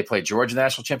 2021, they play Georgia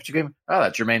national championship game.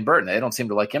 That's Jermaine Burton. They don't seem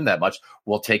to like him that much.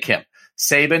 We'll take him.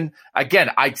 Saban, again,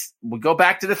 we go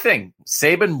back to the thing.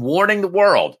 Saban warning the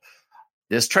world.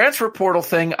 This transfer portal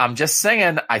thing, I'm just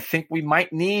saying, I think we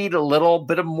might need a little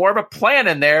bit of more of a plan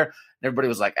in there. And everybody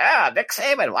was like, Nick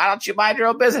Saban, why don't you mind your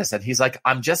own business? And he's like,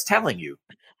 I'm just telling you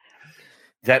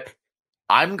that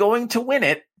I'm going to win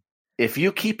it if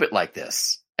you keep it like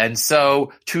this. And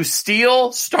so to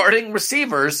steal starting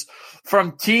receivers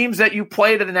from teams that you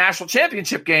played in the national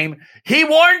championship game, he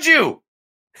warned you.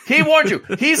 He warned you.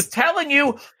 He's telling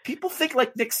you, people think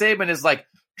like Nick Saban is like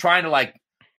trying to like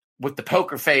with the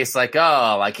poker face, like,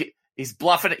 he's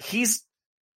bluffing it.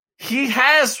 He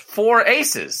has 4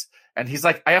 aces. And he's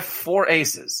like, I have 4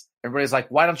 aces. Everybody's like,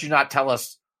 why don't you not tell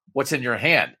us what's in your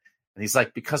hand? And he's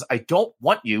like, because I don't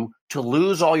want you to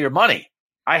lose all your money.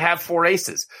 I have 4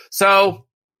 aces. So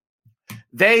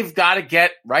they've got to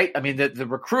get right. I mean, the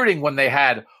recruiting when they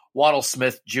had Waddle,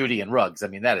 Smith, Judy, and Ruggs, I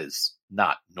mean, that is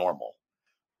not normal.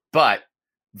 But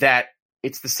that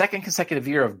it's the second consecutive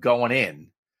year of going in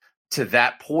to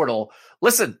that portal.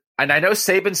 Listen, and I know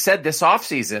Saban said this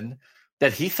offseason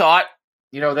that he thought,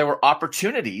 there were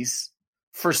opportunities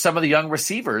for some of the young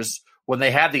receivers when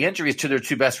they had the injuries to their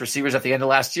 2 best receivers at the end of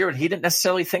last year, and he didn't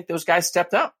necessarily think those guys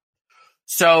stepped up.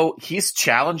 So he's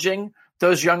challenging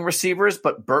those young receivers,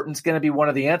 but Burton's going to be one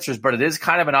of the answers. But it is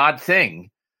kind of an odd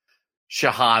thing,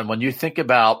 Shahan, when you think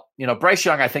about, Bryce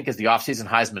Young, I think, is the offseason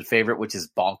Heisman favorite, which is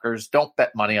bonkers. Don't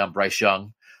bet money on Bryce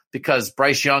Young because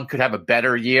Bryce Young could have a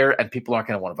better year and people aren't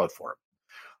going to want to vote for him.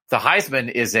 The Heisman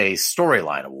is a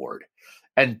storyline award.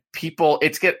 And people,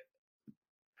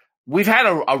 we've had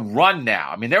a run now.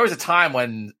 I mean, there was a time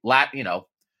when,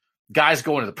 guys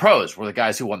going to the pros were the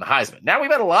guys who won the Heisman. Now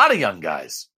we've had a lot of young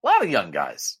guys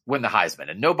win the Heisman,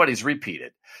 and nobody's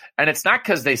repeated. And it's not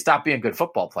because they stopped being good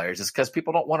football players. It's because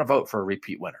people don't want to vote for a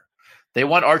repeat winner. They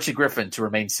want Archie Griffin to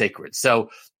remain sacred. So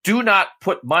do not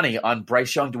put money on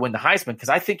Bryce Young to win the Heisman because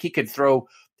I think he could throw,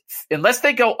 unless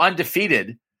they go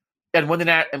undefeated and win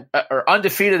or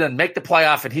undefeated and make the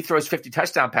playoff and he throws 50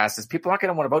 touchdown passes, people aren't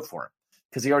going to want to vote for him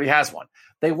because he already has one.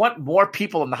 They want more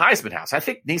people in the Heisman house. I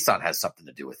think Nissan has something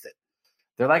to do with it.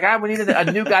 They're like, we need a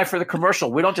new guy for the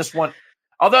commercial. We don't just want,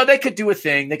 although they could do a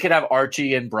thing. They could have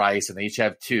Archie and Bryce and they each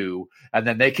have 2. And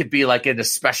then they could be like in a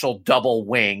special double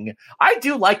wing. I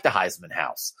do like the Heisman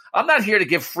house. I'm not here to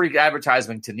give free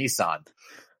advertising to Nissan,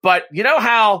 but you know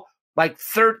how like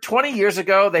 20 years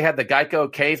ago, they had the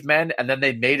Geico cavemen and then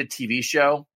they made a TV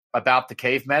show about the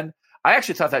cavemen. I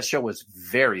actually thought that show was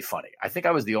very funny. I think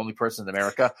I was the only person in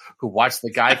America who watched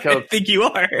the Geico. I think you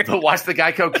are. Who watched the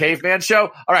Geico Caveman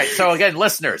show. All right. So again,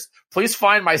 listeners, please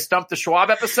find my Stump the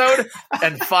Schwab episode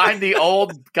and find the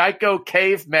old Geico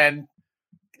Cavemen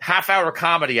half-hour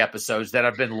comedy episodes that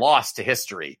have been lost to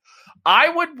history. I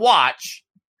would watch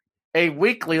a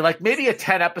weekly, like maybe a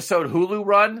 10-episode Hulu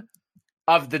run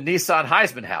of the Nissan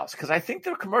Heisman House, because I think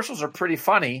their commercials are pretty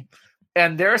funny.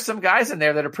 And there are some guys in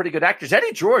there that are pretty good actors.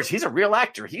 Eddie George, he's a real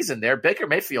actor. He's in there. Baker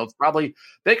Mayfield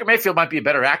might be a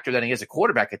better actor than he is a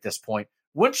quarterback at this point.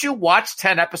 Wouldn't you watch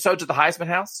 10 episodes of the Heisman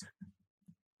House?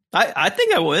 I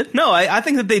think I would. No, I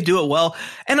think that they do it well.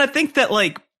 And I think that,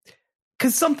 like,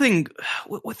 because something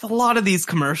with a lot of these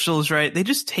commercials, right, they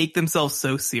just take themselves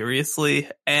so seriously.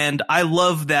 And I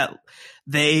love that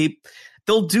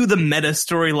they'll do the meta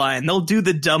storyline. They'll do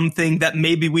the dumb thing that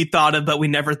maybe we thought of, but we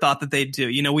never thought that they'd do.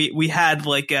 You know, we had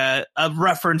like a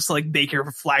reference to like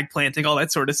Baker flag planting, all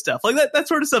that sort of stuff. Like that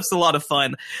sort of stuff's a lot of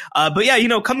fun. But yeah, you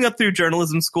know, coming up through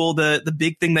journalism school, the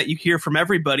big thing that you hear from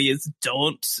everybody is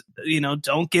don't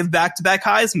give back-to-back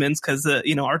Heismans because,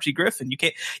 Archie Griffin, you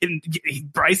can't,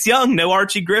 Bryce Young, no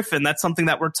Archie Griffin. That's something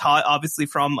that we're taught obviously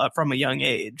from a young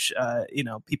age.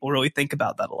 People really think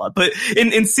about that a lot, but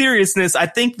in seriousness, I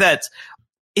think that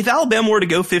if Alabama were to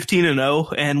go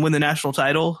 15-0 and win the national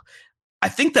title, I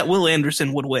think that Will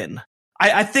Anderson would win.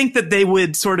 I think that they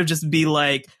would sort of just be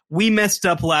like, we messed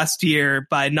up last year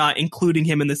by not including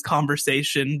him in this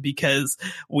conversation because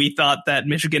we thought that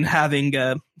Michigan having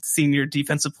a senior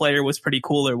defensive player was pretty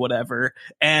cool or whatever.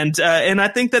 And I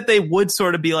think that they would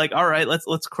sort of be like, all right,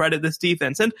 let's credit this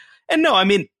defense. And no, I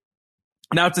mean,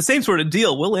 now it's the same sort of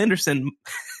deal. Will Anderson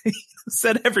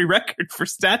set every record for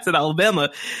stats at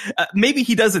Alabama. Maybe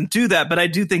he doesn't do that, but I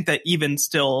do think that even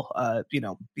still,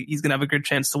 he's going to have a good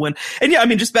chance to win. And yeah, I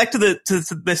mean, just back to the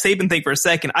Saban thing for a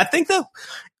second. I think that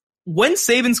when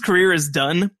Saban's career is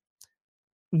done,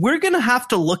 we're going to have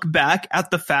to look back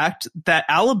at the fact that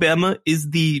Alabama is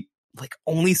the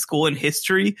only school in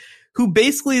history who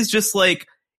basically is just like,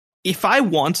 if I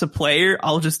want a player,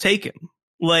 I'll just take him.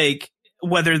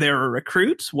 Whether they're a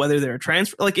recruit, whether they're a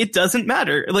transfer, it doesn't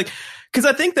matter. Cause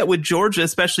I think that with Georgia,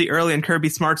 especially early in Kirby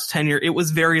Smart's tenure, it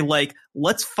was very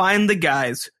let's find the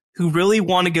guys who really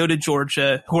want to go to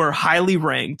Georgia, who are highly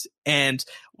ranked. And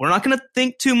we're not going to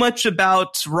think too much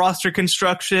about roster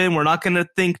construction. We're not going to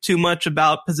think too much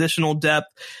about positional depth.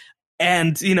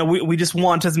 And, we just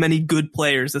want as many good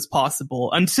players as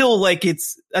possible until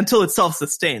it's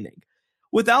self-sustaining.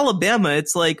 With Alabama,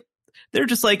 it's they're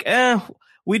just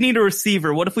we need a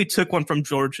receiver. What if we took one from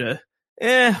Georgia?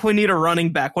 We need a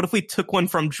running back. What if we took one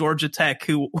from Georgia Tech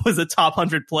who was a top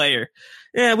 100 player?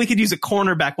 We could use a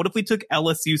cornerback. What if we took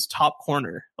LSU's top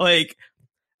corner? They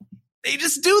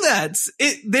just do that.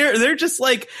 They're just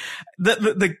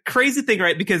the crazy thing,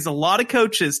 right? Because a lot of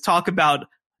coaches talk about,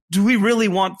 do we really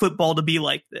want football to be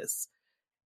like this?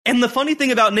 And the funny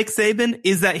thing about Nick Saban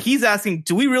is that he's asking,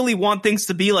 do we really want things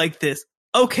to be like this?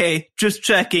 Okay, just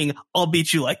checking. I'll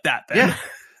beat you like that then. Yeah,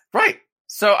 right.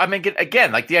 So, I mean,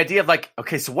 again, the idea of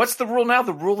okay, so what's the rule now?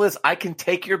 The rule is I can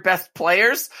take your best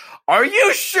players. Are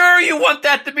you sure you want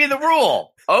that to be the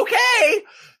rule? Okay.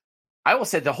 I will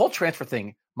say the whole transfer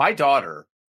thing, my daughter,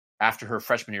 after her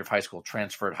freshman year of high school,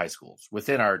 transferred high schools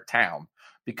within our town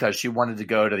because she wanted to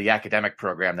go to the academic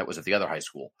program that was at the other high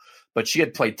school. But she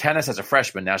had played tennis as a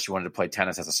freshman. Now she wanted to play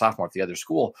tennis as a sophomore at the other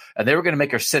school. And they were going to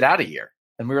make her sit out a year.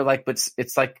 And we were but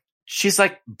it's she's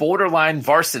borderline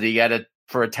varsity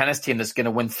for a tennis team that's going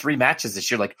to win 3 matches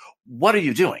this year. What are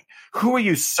you doing? Who are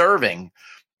you serving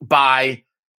by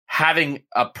having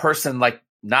a person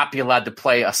not be allowed to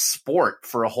play a sport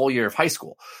for a whole year of high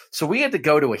school? So we had to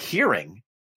go to a hearing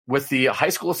with the high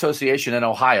school association in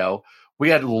Ohio. We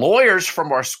had lawyers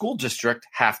from our school district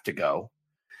have to go.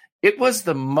 It was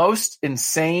the most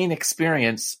insane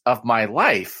experience of my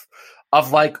life.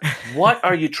 Of what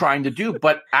are you trying to do?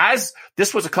 But as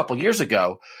this was a couple years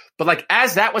ago, but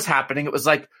as that was happening, it was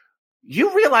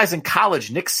you realize in college,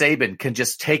 Nick Saban can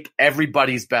just take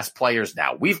everybody's best players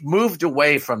now. We've moved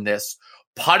away from this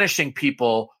punishing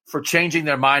people for changing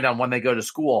their mind on when they go to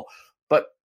school. But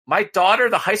my daughter,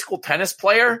 the high school tennis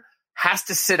player, has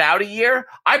to sit out a year.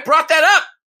 I brought that up.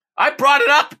 I brought it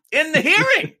up in the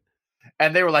hearing.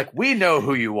 And they were we know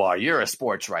who you are. You're a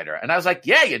sports writer. And I was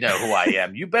yeah, you know who I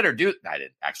am. You better do it. I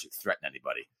didn't actually threaten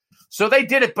anybody. So they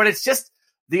did it, but it's just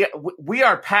we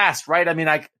are past, right? I mean,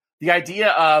 the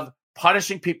idea of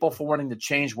punishing people for wanting to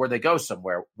change where they go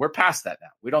somewhere, we're past that now.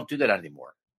 We don't do that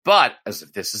anymore. But as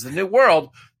if this is the new world,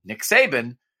 Nick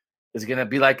Saban is going to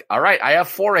be all right, I have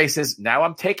 4 aces. Now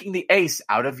I'm taking the ace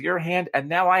out of your hand, and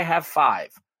now I have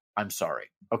 5. I'm sorry.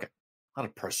 Okay. A lot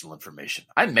of personal information.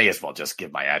 I may as well just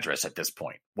give my address at this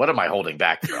point. What am I holding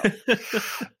back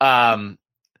from?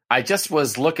 I just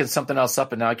was looking something else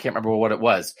up, and now I can't remember what it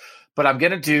was. But I'm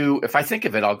going to do, if I think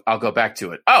of it, I'll go back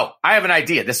to it. Oh, I have an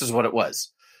idea. This is what it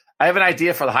was. I have an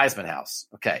idea for the Heisman House.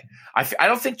 Okay. I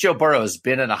don't think Joe Burrow has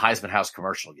been in a Heisman House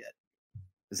commercial yet.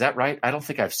 Is that right? I don't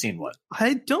think I've seen one.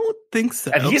 I don't think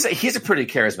so. And he's a pretty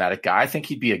charismatic guy. I think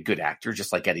he'd be a good actor,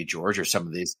 just like Eddie George or some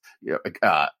of these.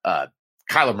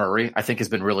 Kyler Murray, I think, has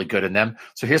been really good in them.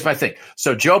 So here's my thing.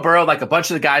 So Joe Burrow, like a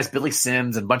bunch of the guys, Billy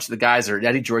Sims and a bunch of the guys, or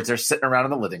Eddie George, they're sitting around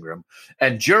in the living room.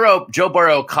 And Joe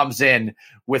Burrow comes in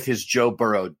with his Joe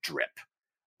Burrow drip,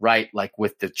 right? Like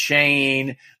with the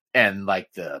chain and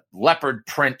like the leopard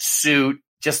print suit,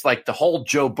 just like the whole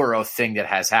Joe Burrow thing that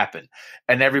has happened.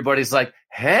 And everybody's like,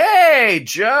 hey,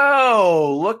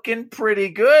 Joe, looking pretty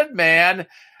good, man.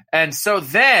 And so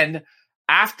then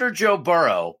after Joe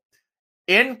Burrow,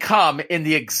 in come in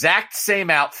the exact same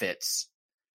outfits,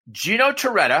 Gino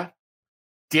Torretta,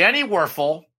 Danny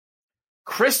Werfel,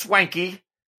 Chris Wenke,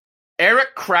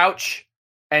 Eric Crouch,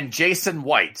 and Jason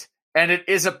White. And it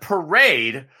is a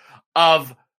parade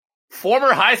of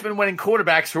former Heisman winning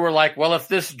quarterbacks who are like, well, if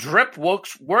this drip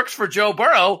works for Joe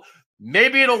Burrow,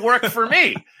 maybe it'll work for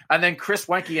me. And then Chris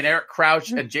Wenke and Eric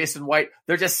Crouch and Jason White,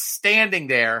 they're just standing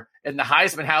there in the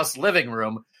Heisman House living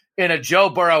room in a Joe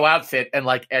Burrow outfit, and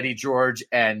like Eddie George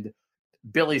and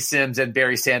Billy Sims and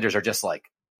Barry Sanders are just like,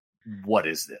 what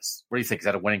is this? What do you think? Is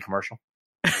that a winning commercial?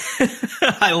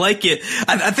 I like it.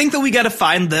 I think that we got to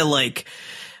find the, like,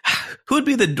 who would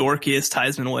be the dorkiest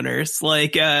Heisman winners?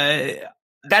 Like,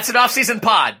 that's an off-season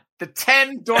pod. The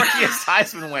 10 dorkiest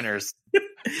Heisman winners.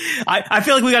 I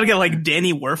feel like we got to get like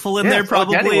Danny Werfel in there,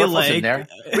 probably. Danny Werfel's in there.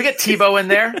 We get Tebow in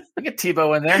there.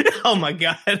 Oh my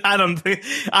god, I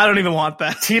don't even want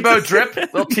that. Tebow drip,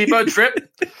 little Tebow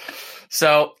drip.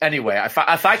 So anyway,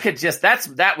 if I could just, that's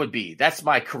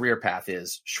my career path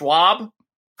is Schwab,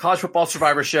 College Football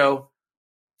Survivor Show,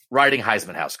 writing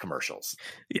Heisman House commercials.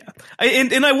 Yeah,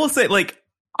 and I will say, like,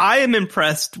 I am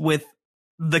impressed with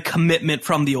the commitment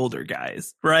from the older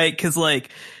guys, right? Because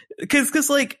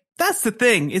that's the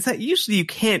thing, is that usually you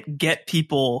can't get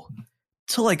people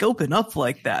to like open up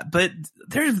like that. But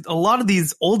there's a lot of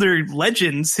these older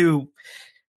legends who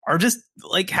are just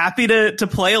like happy to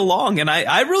play along. And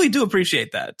I really do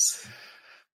appreciate that.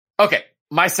 Okay.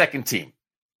 My second team.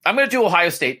 I'm going to do Ohio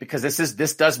State because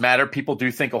this does matter. People do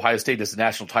think Ohio State is a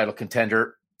national title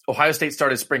contender. Ohio State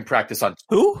started spring practice on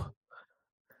who?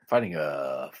 Fighting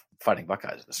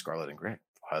Buckeyes in the Scarlet and Gray.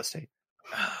 Ohio State.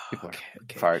 People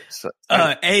okay. Fired. So,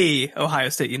 Ohio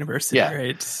State University, yeah.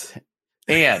 Right?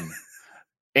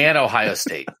 And Ohio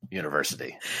State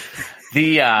University.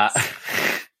 The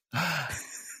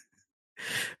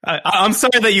I'm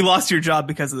sorry that you lost your job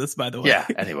because of this, by the way. Yeah.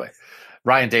 Anyway,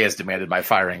 Ryan Day has demanded my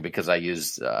firing because I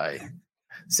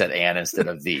said "and" instead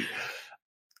of "the."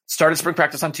 Started spring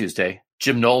practice on Tuesday.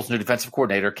 Jim Knowles, new defensive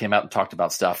coordinator, came out and talked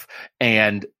about stuff,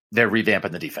 and they're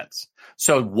revamping the defense.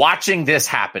 So watching this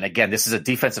happen, again, this is a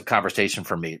defensive conversation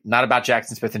for me, not about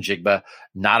Jackson Smith and Jigba,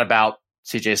 not about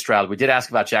CJ Stroud. We did ask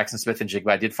about Jackson Smith and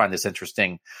Jigba. I did find this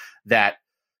interesting that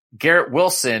Garrett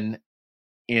Wilson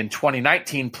in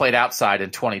 2019 played outside, in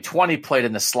 2020 played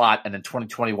in the slot, and in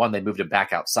 2021 they moved him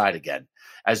back outside again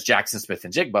as Jackson Smith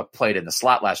and Jigba played in the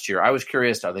slot last year. I was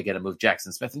curious, are they going to move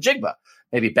Jackson Smith and Jigba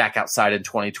maybe back outside in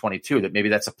 2022? That maybe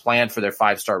that's a plan for their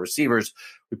 5-star receivers.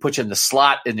 We put you in the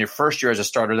slot in your first year as a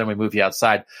starter, then we move you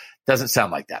outside. Doesn't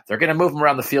sound like that. They're going to move him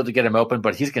around the field to get him open,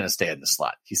 but he's going to stay in the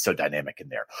slot. He's so dynamic in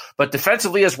there. But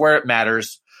defensively is where it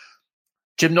matters.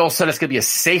 Jim Knowles said it's going to be a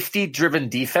safety-driven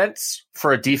defense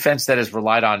for a defense that has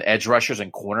relied on edge rushers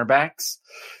and cornerbacks.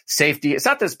 Safety, it's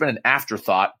not that it's been an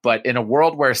afterthought, but in a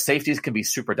world where safeties can be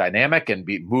super dynamic and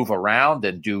move around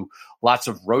and do lots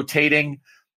of rotating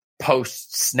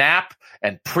post-snap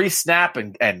and pre-snap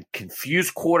and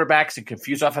confuse quarterbacks and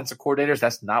confuse offensive coordinators,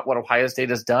 that's not what Ohio State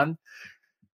has done.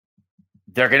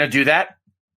 They're going to do that.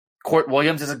 Court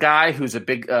Williams is a guy who's a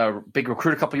big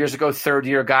recruit a couple years ago,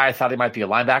 third-year guy. I thought he might be a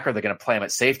linebacker. They're going to play him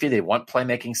at safety. They want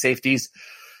playmaking safeties.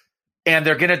 And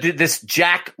they're going to do this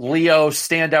Jack Leo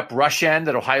stand-up rush end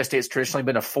that Ohio State's traditionally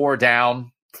been a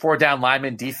four-down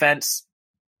lineman defense.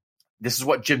 This is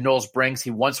what Jim Knowles brings.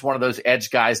 He wants one of those edge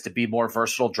guys to be more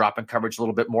versatile, drop in coverage a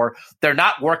little bit more. They're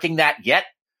not working that yet.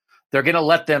 They're going to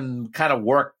let them kind of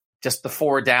work just the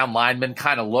four-down lineman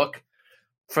kind of look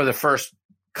for the first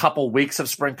couple weeks of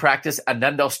spring practice, and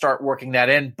then they'll start working that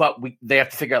in. But they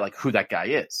have to figure out like who that guy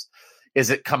is. Is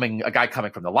it a guy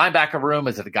coming from the linebacker room?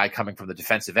 Is it a guy coming from the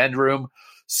defensive end room?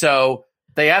 So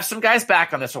They have some guys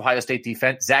back on this Ohio State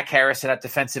defense. Zach Harrison at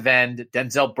defensive end.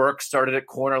 Denzel Burke started at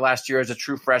corner last year as a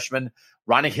true freshman.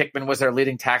 Ronnie Hickman was their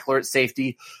leading tackler at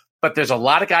safety. But there's a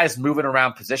lot of guys moving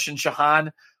around position,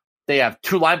 Shahan. They have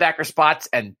 2 linebacker spots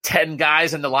and 10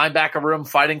 guys in the linebacker room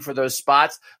fighting for those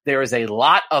spots. There is a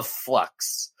lot of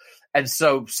flux. And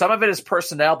so some of it is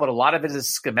personnel, but a lot of it is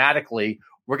schematically.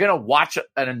 We're going to watch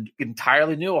an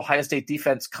entirely new Ohio State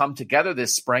defense come together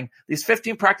this spring. These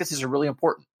 15 practices are really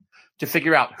important to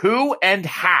figure out who and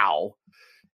how.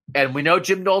 And we know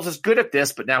Jim Knowles is good at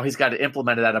this, but now he's got to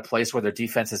implement it at a place where their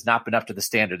defense has not been up to the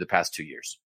standard the past 2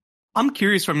 years. I'm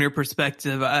curious from your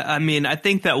perspective. I mean, I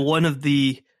think that one of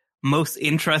the most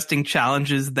interesting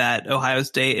challenges that Ohio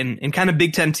State and kind of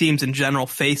Big Ten teams in general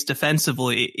face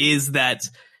defensively is that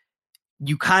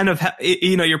you kind of,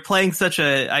 you're playing such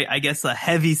I guess a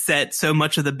heavy set so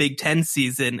much of the Big Ten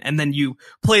season, and then you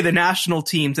play the national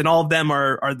teams and all of them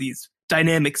are these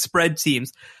dynamic spread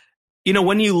teams.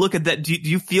 When you look at that, do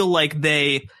you feel like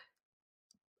they,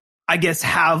 I guess,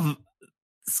 have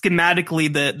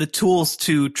schematically the tools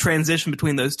to transition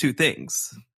between those two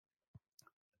things?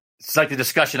 It's like the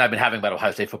discussion I've been having about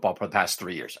Ohio State football for the past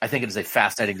 3 years. I think it is a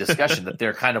fascinating discussion that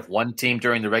they're kind of one team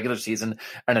during the regular season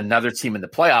and another team in the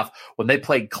playoff. When they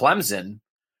played Clemson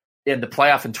in the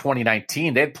playoff in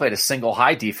 2019, they'd played a single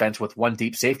high defense with one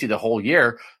deep safety the whole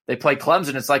year. They played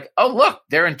Clemson. It's like, oh, look,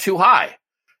 they're in 2 high.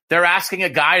 They're asking a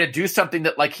guy to do something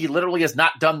that like he literally has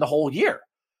not done the whole year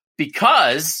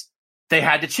because they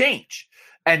had to change.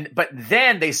 But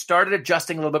then they started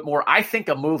adjusting a little bit more. I think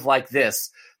a move like this,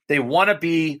 they want to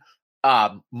be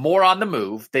more on the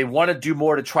move. They want to do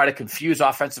more to try to confuse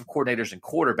offensive coordinators and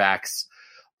quarterbacks.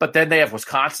 But then they have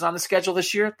Wisconsin on the schedule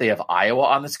this year. They have Iowa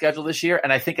on the schedule this year.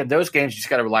 And I think in those games, you just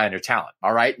got to rely on your talent.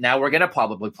 All right. Now we're going to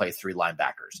probably play 3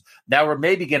 linebackers. Now we're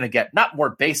maybe going to get not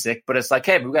more basic, but it's like,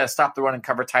 hey, we've got to stop the run and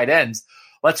cover tight ends.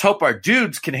 Let's hope our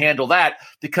dudes can handle that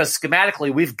because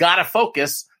schematically, we've got to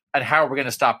focus on how we're going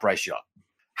to stop Bryce Young.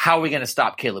 How are we going to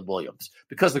stop Caleb Williams?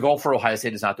 Because the goal for Ohio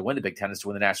State is not to win the Big Ten, it's to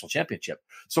win the national championship.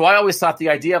 So I always thought the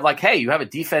idea of like, hey, you have a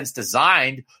defense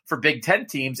designed for Big Ten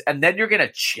teams, and then you're going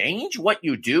to change what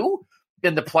you do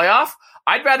in the playoff.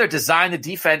 I'd rather design the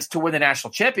defense to win the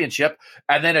national championship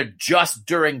and then adjust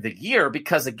during the year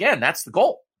because, again, that's the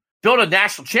goal. Build a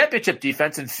national championship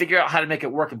defense and figure out how to make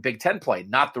it work in Big Ten play,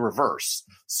 not the reverse.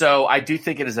 So I do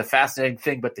think it is a fascinating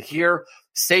thing. But to hear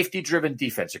safety-driven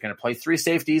defense, you're going to play 3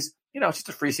 safeties. It's just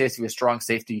a free safety, a strong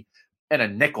safety, and a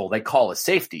nickel they call a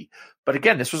safety. But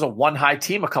again, this was a 1-high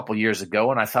team a couple years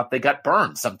ago, and I thought they got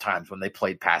burned sometimes when they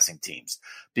played passing teams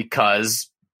because,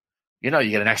 you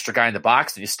get an extra guy in the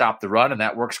box and you stop the run, and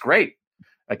that works great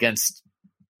against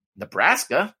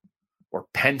Nebraska or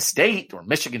Penn State or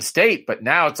Michigan State. But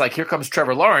now it's like, here comes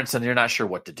Trevor Lawrence, and you're not sure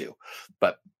what to do.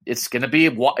 But it's going to be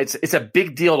it's a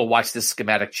big deal to watch this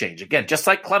schematic change. Again, just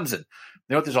like Clemson.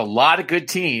 There's a lot of good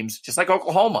teams, just like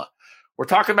Oklahoma. We're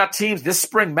talking about teams this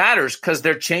spring matters because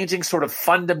they're changing sort of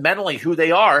fundamentally who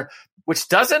they are, which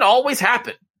doesn't always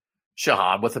happen,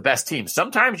 Shahan, with the best teams.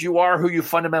 Sometimes you are who you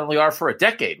fundamentally are for a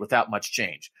decade without much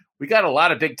change. We got a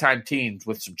lot of big-time teams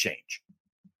with some change.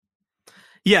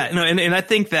 Yeah, no, and I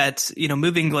think that,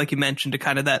 moving, like you mentioned, to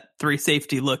kind of that 3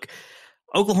 safety look,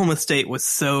 Oklahoma State was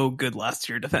so good last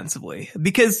year defensively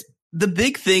because the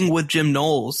big thing with Jim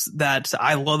Knowles that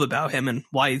I love about him and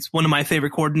why he's one of my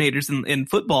favorite coordinators in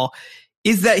football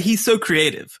is that he's so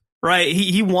creative, right?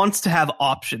 He wants to have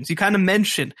options. You kind of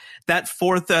mentioned that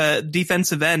 4th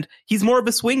defensive end. He's more of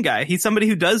a swing guy. He's somebody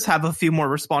who does have a few more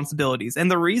responsibilities. And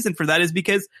the reason for that is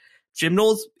because Jim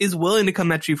Knowles is willing to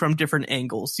come at you from different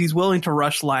angles. He's willing to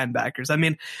rush linebackers. I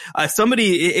mean,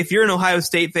 if you're an Ohio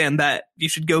State fan, that you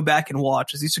should go back and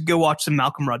watch is you should go watch some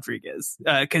Malcolm Rodriguez,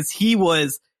 because he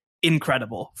was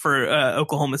incredible for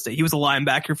Oklahoma State. He was a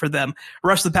linebacker for them,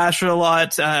 rushed the passer a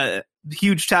lot,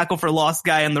 huge tackle for loss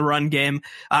guy in the run game.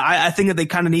 I think that they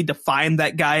kind of need to find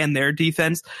that guy in their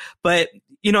defense. But,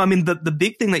 the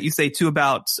big thing that you say too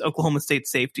about Oklahoma State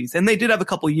safeties, and they did have a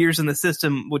couple years in the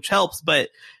system, which helps, but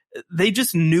they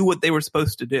just knew what they were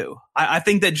supposed to do. I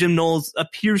think that Jim Knowles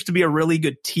appears to be a really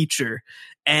good teacher.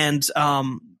 And,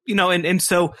 and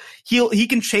so he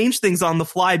can change things on the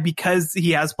fly because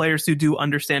he has players who do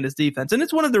understand his defense. And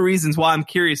it's one of the reasons why I'm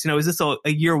curious, is this a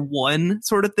year 1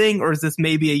 sort of thing, or is this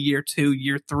maybe a year 2,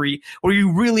 year 3, or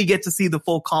you really get to see the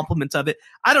full complement of it?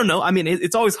 I don't know. I mean,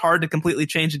 it's always hard to completely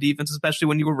change a defense, especially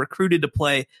when you were recruited to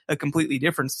play a completely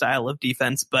different style of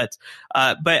defense. But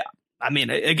I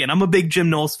mean, again, I'm a big Jim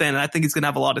Knowles fan, and I think he's going to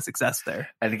have a lot of success there.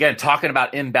 And again, talking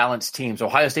about imbalanced teams,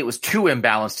 Ohio State was too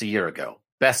imbalanced a year ago.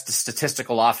 Best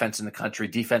statistical offense in the country.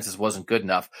 Defenses wasn't good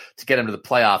enough to get them to the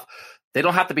playoff. They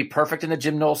don't have to be perfect in the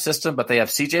Jim Knowles system, but they have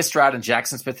C.J. Stroud and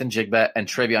Jackson Smith and Jigba and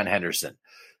Travion Henderson.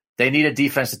 They need a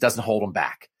defense that doesn't hold them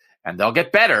back. And they'll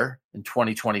get better in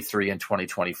 2023 and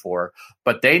 2024,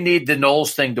 but they need the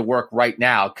Knowles thing to work right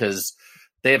now because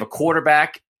they have a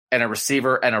quarterback and a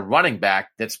receiver and a running back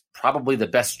that's probably the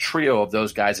best trio of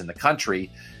those guys in the country,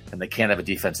 and they can't have a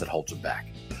defense that holds them back.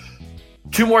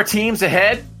 2 more teams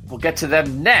ahead. We'll get to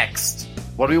them next.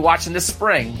 What are we watching this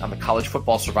spring on the College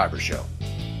Football Survivor Show?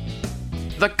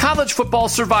 The College Football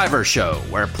Survivor Show,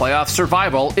 where playoff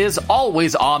survival is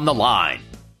always on the line.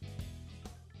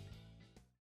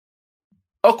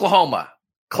 Oklahoma,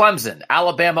 Clemson,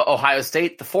 Alabama, Ohio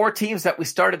State, the 4 teams that we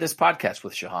started this podcast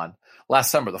with, Shahan,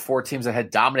 last summer, the 4 teams that had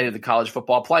dominated the college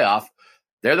football playoff.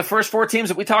 They're the first 4 teams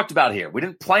that we talked about here. We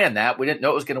didn't plan that. We didn't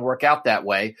know it was going to work out that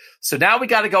way. So now we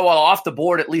got to go off the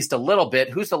board at least a little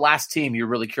bit. Who's the last team you're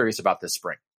really curious about this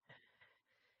spring?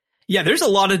 Yeah, there's a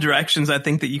lot of directions I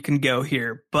think that you can go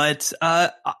here, but I'm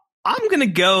going to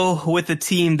go with a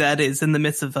team that is in the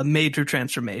midst of a major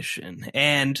transformation,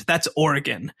 and that's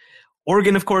Oregon.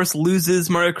 Oregon, of course, loses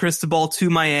Mario Cristobal to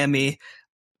Miami,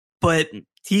 but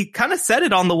he kind of said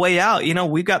it on the way out. You know,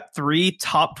 we've got 3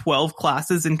 top 12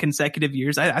 classes in consecutive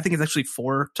years. I think it's actually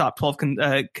 4 top 12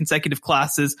 consecutive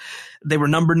classes. They were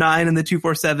number 9 in the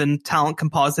 247 talent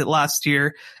composite last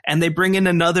year, and they bring in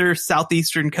another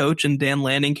Southeastern coach in Dan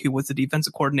Lanning, who was the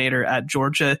defensive coordinator at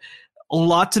Georgia. A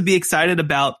lot to be excited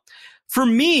about. For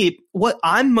me, what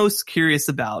I'm most curious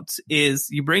about is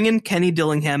you bring in Kenny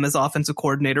Dillingham as offensive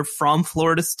coordinator from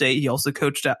Florida State. He also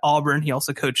coached at Auburn. He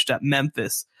also coached at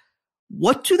Memphis.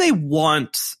 What do they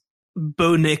want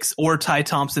Bo Nix or Ty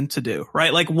Thompson to do,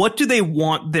 right? Like, what do they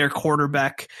want their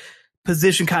quarterback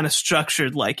position kind of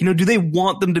structured like? You know, do they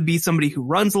want them to be somebody who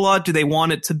runs a lot? Do they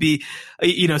want it to be,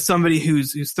 you know, somebody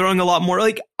who's throwing a lot more?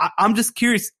 Like, I'm just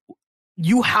curious.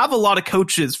 You have a lot of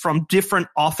coaches from different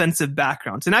offensive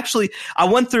backgrounds. And actually, I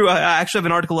went through, I actually have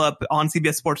an article up on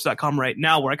CBSSports.com right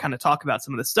now where I kind of talk about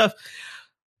some of this stuff.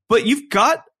 But you've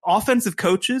got offensive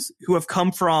coaches who have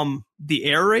come from the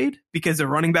air raid because their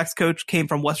running backs coach came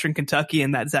from Western Kentucky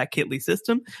in that Zach Kitley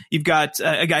system. You've got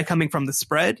a guy coming from the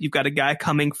spread. You've got a guy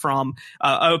coming from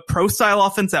a pro style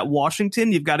offense at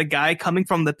Washington. You've got a guy coming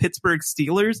from the Pittsburgh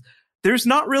Steelers. There's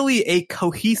not really a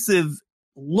cohesive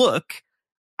look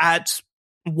at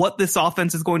what this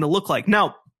offense is going to look like.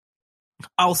 Now,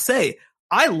 I'll say,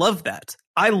 I love that.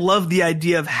 I love the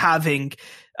idea of having,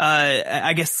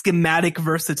 I guess, schematic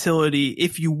versatility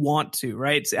if you want to,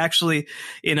 right? It's actually,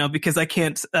 you know, because I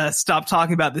can't stop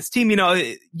talking about this team. You know,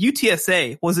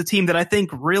 UTSA was a team that I think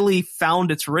really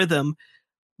found its rhythm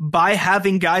by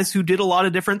having guys who did a lot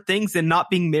of different things and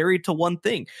not being married to one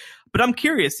thing. But I'm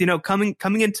curious, you know, coming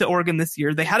into Oregon this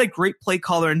year, they had a great play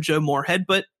caller in Joe Moorhead,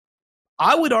 but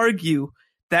I would argue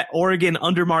that Oregon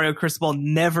under Mario Cristobal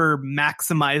never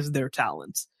maximized their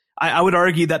talent. I would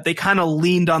argue that they kind of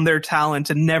leaned on their talent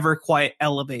and never quite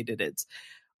elevated it.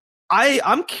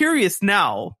 I'm curious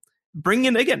now, bring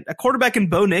in, again, a quarterback in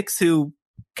Bo Nix, who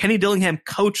Kenny Dillingham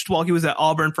coached while he was at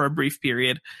Auburn for a brief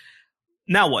period.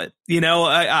 Now what? You know,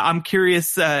 I'm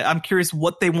curious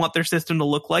what they want their system to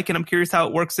look like, and I'm curious how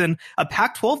it works in a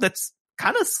Pac-12 that's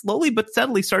kind of slowly but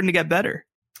steadily starting to get better.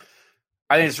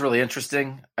 I think it's really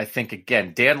interesting. I think,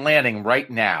 again, Dan Lanning right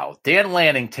now, Dan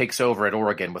Lanning takes over at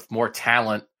Oregon with more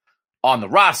talent on the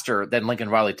roster than Lincoln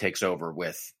Riley takes over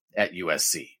with at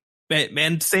USC.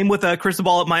 And same with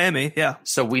Cristobal at Miami. Yeah.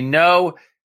 So we know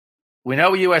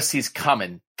USC's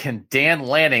coming. Can Dan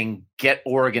Lanning get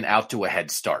Oregon out to a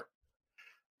head start?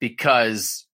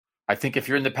 Because I think if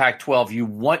you're in the Pac-12, you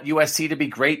want USC to be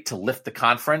great to lift the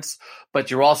conference, but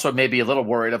you're also maybe a little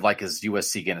worried of, like, is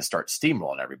USC going to start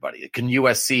steamrolling everybody? Can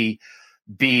USC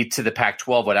be to the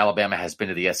Pac-12 what Alabama has been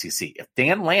to the SEC? If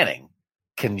Dan Lanning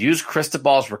can use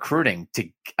Cristobal's recruiting to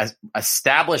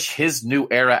establish his new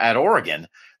era at Oregon,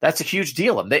 that's a huge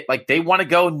deal. And they want to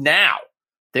go now.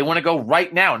 They want to go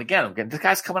right now. And again, this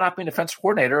guy's coming up being defensive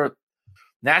coordinator,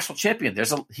 national champion.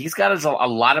 He's got a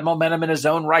lot of momentum in his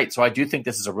own right. So I do think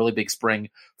this is a really big spring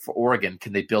for Oregon.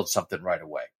 Can they build something right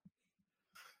away?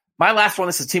 My last one,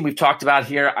 this is a team we've talked about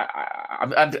here.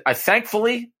 I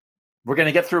thankfully, we're going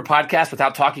to get through a podcast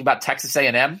without talking about Texas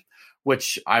A&M,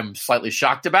 which I'm slightly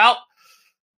shocked about.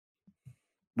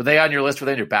 Were they on your list? Were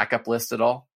they on your backup list at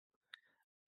all?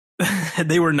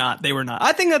 They were not.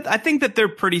 I think that they're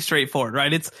pretty straightforward,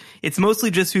 right? It's mostly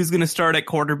just who's going to start at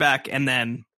quarterback, and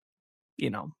then, you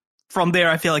know, from there,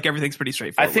 I feel like everything's pretty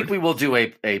straightforward. I think we will do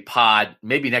a pod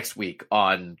maybe next week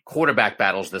on quarterback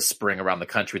battles this spring around the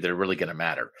country that are really going to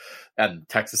matter. And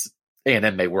Texas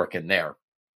A&M may work in there.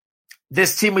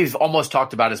 This team we've almost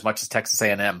talked about as much as Texas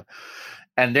A&M.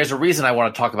 And there's a reason I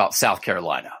want to talk about South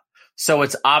Carolina. So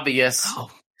it's obvious.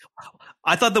 Oh,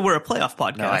 I thought that we're a playoff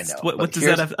podcast. No, I know. What does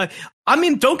that have? I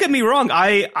mean, don't get me wrong.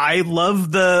 I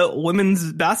love the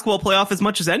women's basketball playoff as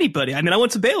much as anybody. I mean, I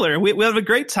went to Baylor. We have a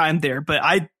great time there, but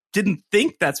I didn't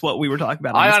think that's what we were talking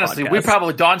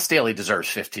about. Dawn Staley deserves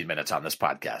 15 minutes on this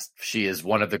podcast. She is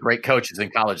one of the great coaches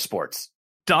in college sports.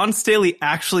 Dawn Staley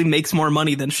actually makes more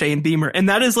money than Shane Beamer. And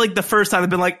that is like the first time I've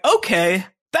been like, okay,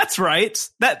 that's right.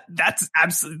 That's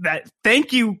absolutely that.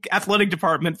 Thank you, athletic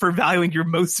department, for valuing your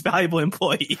most valuable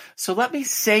employee. So let me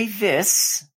say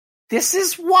this. This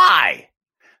is why.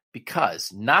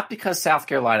 Not because South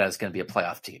Carolina is going to be a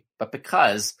playoff team, but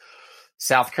because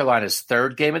South Carolina's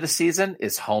third game of the season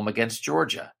is home against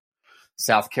Georgia.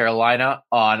 South Carolina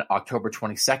on October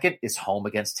 22nd is home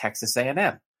against Texas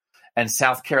A&M. And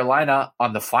South Carolina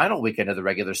on the final weekend of the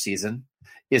regular season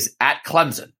is at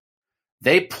Clemson.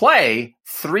 They play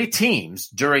 3 teams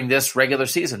during this regular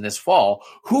season this fall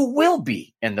who will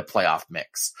be in the playoff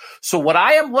mix. So what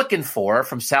I am looking for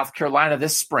from South Carolina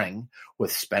this spring,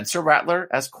 with Spencer Rattler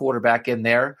as quarterback in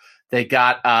there, they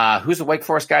got, who's the Wake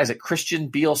Forest guy? Is it Christian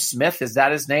Beal-Smith? Is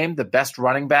that his name? The best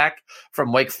running back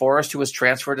from Wake Forest who was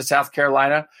transferred to South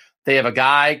Carolina. They have a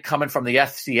guy coming from the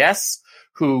FCS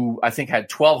who I think had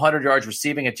 1,200 yards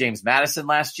receiving at James Madison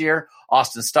last year.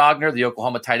 Austin Stogner, the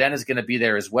Oklahoma tight end, is going to be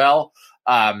there as well.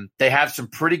 They have some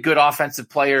pretty good offensive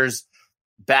players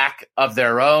back of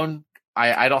their own.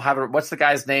 I don't have what's the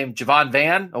guy's name? Javon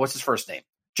Van? Oh, what's his first name?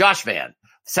 Josh Van,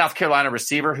 South Carolina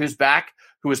receiver who's back,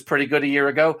 who was pretty good a year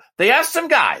ago. They have some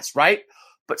guys, right?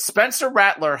 But Spencer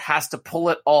Rattler has to pull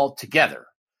it all together.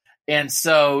 And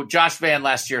so Josh Van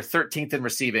last year, 13th in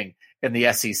receiving in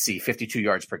the SEC, 52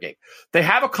 yards per game. They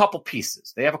have a couple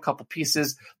pieces.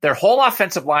 Their whole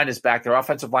offensive line is back. Their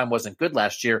offensive line wasn't good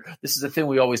last year. This is the thing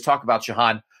we always talk about,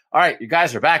 Shahan. All right, you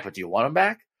guys are back, but do you want them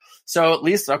back? So at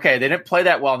least, okay, they didn't play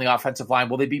that well on the offensive line.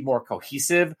 Will they be more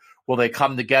cohesive? Will they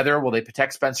come together? Will they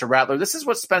protect Spencer Rattler? This is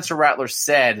what Spencer Rattler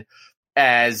said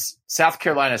as South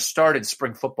Carolina started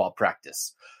spring football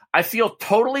practice. I feel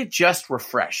totally just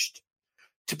refreshed.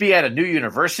 To be at a new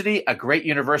university, a great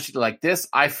university like this,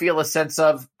 I feel a sense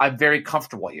of I'm very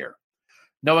comfortable here.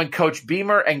 Knowing Coach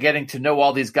Beamer and getting to know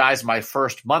all these guys my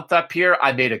first month up here,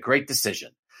 I made a great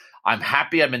decision. I'm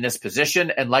happy I'm in this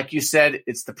position. And like you said,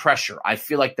 it's the pressure. I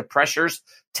feel like the pressure's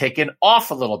taken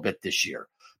off a little bit this year.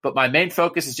 But my main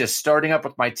focus is just starting up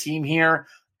with my team here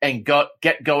and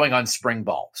get going on spring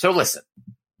ball. So listen.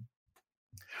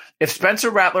 If Spencer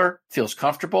Rattler feels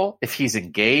comfortable, if he's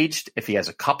engaged, if he has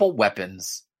a couple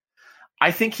weapons,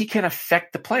 I think he can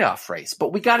affect the playoff race.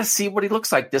 But we got to see what he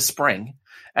looks like this spring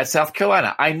at South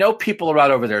Carolina. I know people are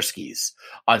out over their skis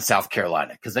on South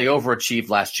Carolina because they overachieved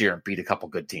last year and beat a couple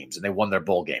good teams and they won their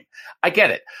bowl game. I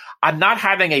get it. I'm not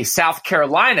having a South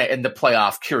Carolina in the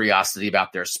playoff curiosity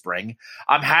about their spring.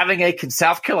 I'm having can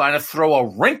South Carolina throw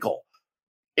a wrinkle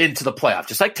into the playoff,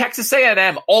 just like Texas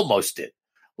A&M almost did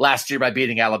last year by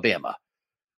beating Alabama.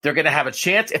 They're going to have a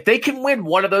chance. If they can win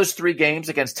one of those 3 games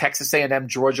against Texas A&M,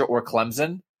 Georgia, or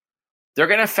Clemson, they're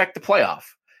going to affect the playoff.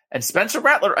 And Spencer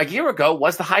Rattler a year ago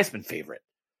was the Heisman favorite.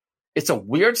 It's a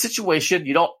weird situation.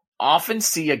 You don't often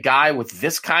see a guy with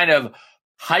this kind of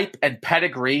hype and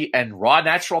pedigree and raw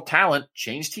natural talent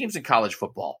change teams in college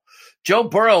football. Joe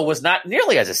Burrow was not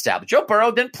nearly as established. Joe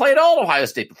Burrow didn't play at all at Ohio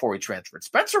State before he transferred.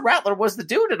 Spencer Rattler was the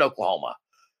dude at Oklahoma.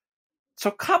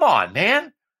 So come on,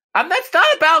 man. That's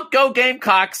not about go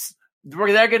Gamecocks.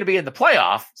 They're going to be in the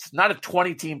playoff. It's not a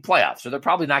 20-team playoff, so they're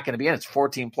probably not going to be in. It's a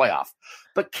 4-team playoff.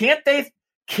 But can't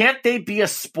they be a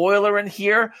spoiler in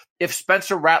here if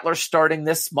Spencer Rattler starting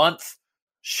this month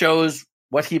shows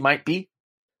what he might be?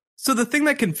 So the thing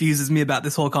that confuses me about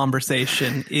this whole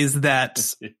conversation is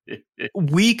that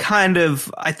we kind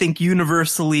of, I think,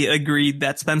 universally agreed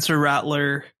that Spencer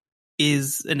Rattler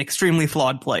is an extremely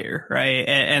flawed player, right?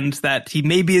 And that he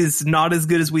maybe is not as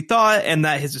good as we thought and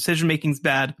that his decision-making is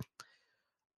bad.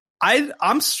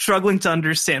 I'm struggling to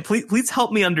understand. Please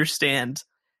help me understand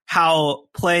how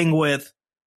playing with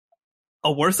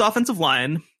a worse offensive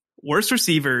line, worse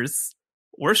receivers,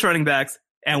 worse running backs,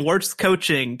 and worse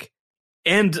coaching,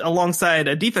 and alongside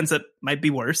a defense that might be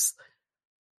worse,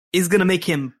 is going to make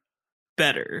him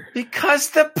better. Because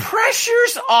the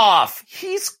pressure's off.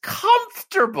 He's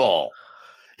comfortable.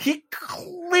 He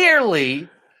clearly,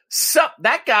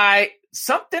 that guy,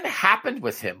 something happened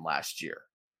with him last year.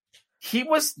 He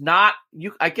was not,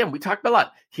 again, we talked about a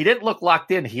lot. He didn't look locked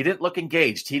in. He didn't look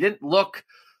engaged. He didn't look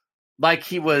like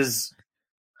he was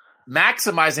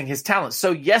maximizing his talent.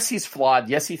 So yes, he's flawed.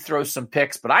 Yes, he throws some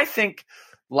picks, but I think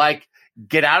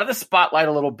get out of the spotlight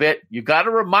a little bit. You got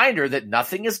a reminder that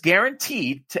nothing is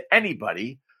guaranteed to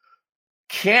anybody.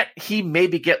 can't he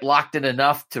maybe get locked in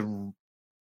enough to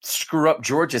screw up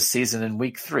Georgia's season in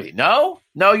week 3? No,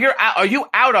 you're out. Are you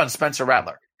out on Spencer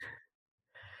Rattler?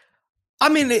 I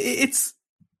mean,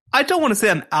 I don't want to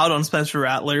say I'm out on Spencer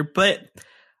Rattler, but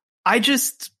I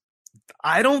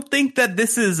don't think that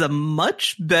this is a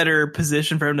much better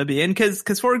position for him to be in.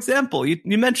 Because for example, you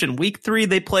mentioned week 3,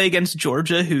 they play against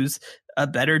Georgia, who's a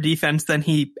better defense than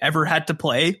he ever had to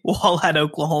play while at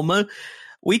Oklahoma.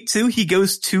 Week 2, he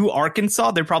goes to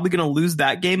Arkansas. They're probably going to lose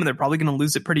that game, and they're probably going to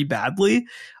lose it pretty badly.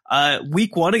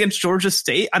 Week 1 against Georgia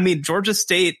State. I mean, Georgia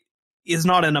State is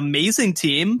not an amazing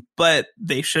team, but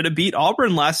they should have beat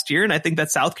Auburn last year. And I think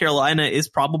that South Carolina is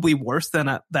probably worse than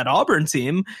that Auburn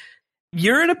team.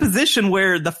 You're in a position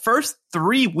where the first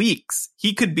 3 weeks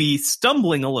he could be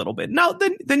stumbling a little bit. Now,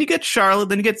 then you get Charlotte,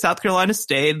 then you get South Carolina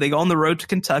State. They go on the road to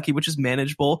Kentucky, which is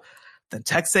manageable. Then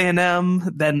Texas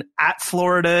A&M, then at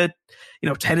Florida.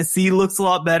 Tennessee looks a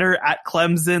lot better. At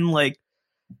Clemson,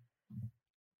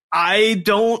 I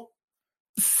don't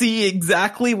see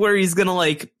exactly where he's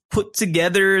gonna put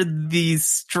together these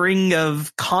string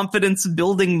of confidence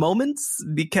building moments,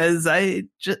 because I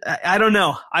don't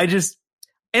know.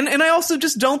 And I also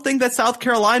just don't think that South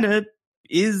Carolina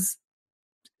is,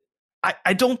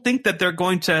 I don't think that they're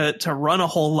going to run a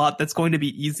whole lot that's going to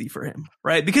be easy for him,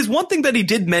 right? Because one thing that he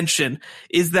did mention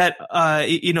is that,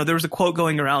 there was a quote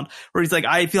going around where he's like,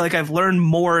 I feel like I've learned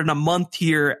more in a month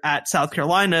here at South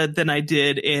Carolina than I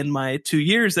did in my 2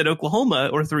 years at Oklahoma,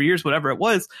 or 3 years, whatever it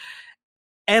was.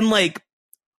 And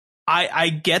I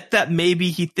get that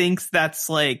maybe he thinks that's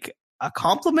a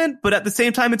compliment, but at the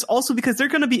same time, it's also because they're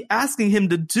going to be asking him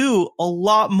to do a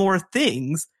lot more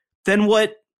things than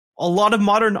what a lot of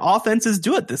modern offenses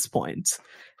do at this point.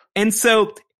 And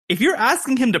so if you're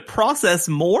asking him to process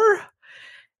more,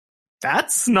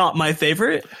 that's not my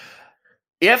favorite.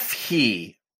 If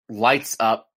he lights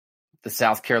up the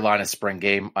South Carolina spring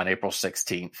game on April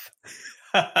 16th,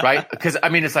 right? Because, I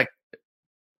mean, it's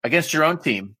against your own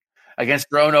team, against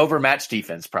your own overmatched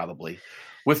defense, probably,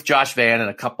 with Josh Vann and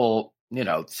a couple,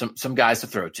 some guys to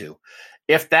throw to.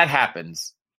 If that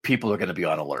happens, people are going to be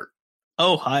on alert.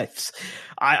 Oh, hives.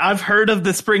 I've heard of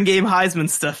the spring game Heisman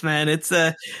stuff, man. It's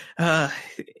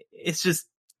just,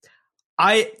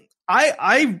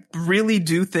 I really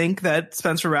do think that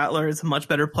Spencer Rattler is a much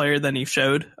better player than he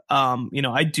showed.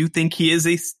 I do think he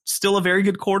is still a very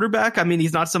good quarterback. I mean,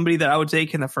 he's not somebody that I would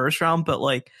take in the first round, but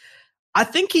I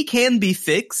think he can be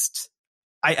fixed.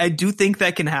 I do think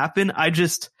that can happen.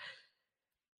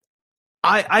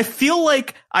 I feel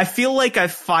like I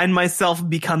find myself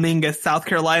becoming a South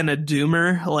Carolina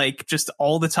doomer, just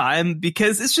all the time,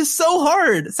 because it's just so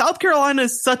hard. South Carolina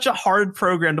is such a hard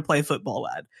program to play football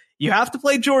at. You have to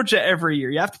play Georgia every year.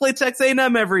 You have to play Texas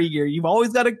A&M every year. You've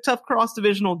always got a tough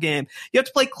cross-divisional game. You have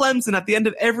to play Clemson at the end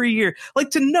of every year.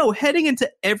 To know heading into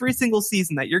every single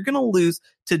season that you're going to lose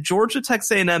to Georgia,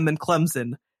 Texas A&M, and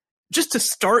Clemson just to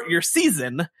start your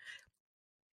season,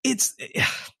 it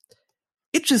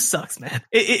just sucks, man.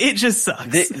 It just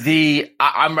sucks.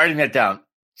 I'm writing that down.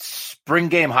 Spring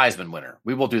game Heisman winner.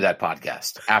 We will do that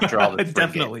podcast after all the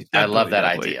spring games. I love that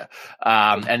idea.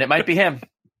 And it might be him.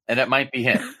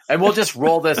 And we'll just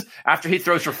roll this after he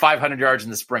throws for 500 yards in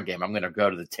the spring game. I'm going to go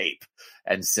to the tape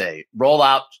and say, roll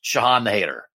out Shahan the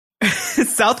hater.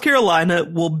 South Carolina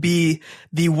will be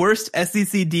the worst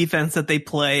SEC defense that they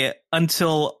play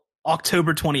until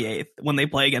October 28th when they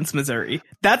play against Missouri.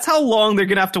 That's how long they're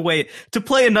going to have to wait to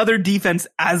play another defense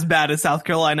as bad as South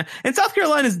Carolina. And South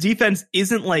Carolina's defense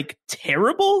isn't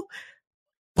terrible,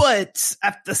 but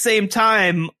at the same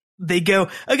time, they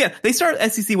start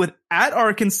SEC with at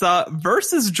Arkansas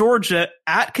versus Georgia,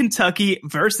 at Kentucky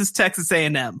versus Texas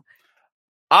A&M.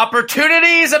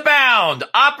 Opportunities abound.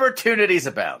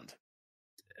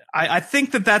 I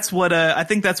think that's what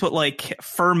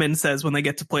Furman says when they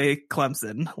get to play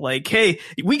Clemson. Hey,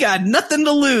 we got nothing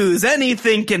to lose.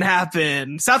 Anything can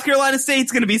happen. South Carolina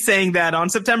State's going to be saying that on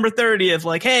September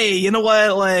 30th. Hey, you know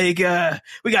what?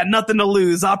 We got nothing to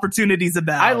lose. Opportunities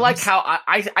abound. I like how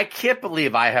I can't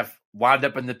believe I have wound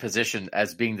up in the position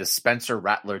as being the Spencer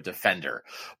Rattler defender,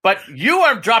 but you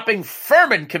are dropping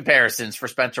Furman comparisons for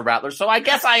Spencer Rattler. So I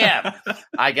guess I am.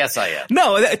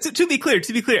 No, to be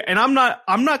clear. And I'm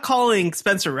not calling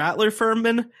Spencer Rattler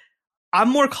Furman. I'm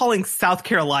more calling South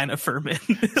Carolina Furman.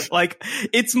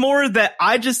 It's more that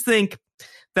I just think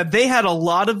that they had a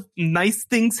lot of nice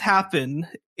things happen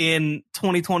in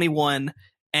 2021.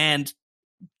 And,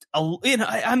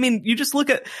 you just look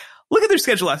at their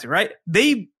schedule last year, right?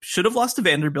 They should have lost to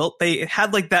Vanderbilt. They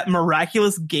had that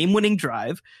miraculous game-winning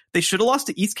drive. They should have lost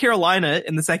to East Carolina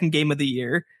in the second game of the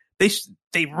year. They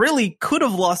really could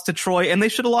have lost to Troy, and they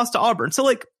should have lost to Auburn. So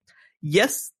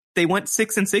yes, they went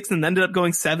 6-6 and ended up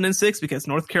going 7-6 because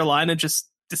North Carolina just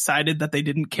decided that they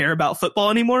didn't care about football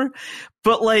anymore.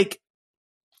 But like,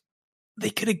 they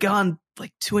could have gone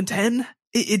like 2-10.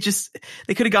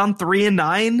 They could have gone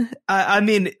 3-9. I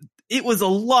mean, it was a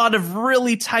lot of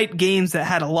really tight games that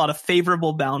had a lot of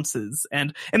favorable bounces.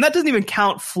 And that doesn't even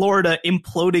count Florida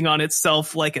imploding on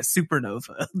itself like a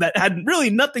supernova. That had really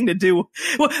nothing to do.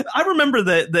 Well, I remember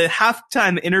the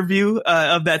halftime interview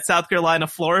of that South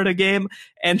Carolina-Florida game,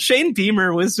 and Shane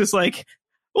Beamer was just like,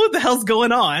 what the hell's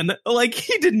going on? Like,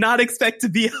 he did not expect to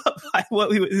be up by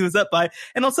what he was up by.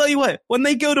 And I'll tell you what, when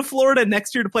they go to Florida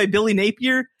next year to play Billy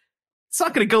Napier, it's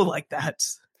not going to go like that.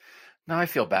 Now I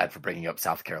feel bad for bringing up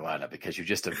South Carolina because you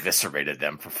just eviscerated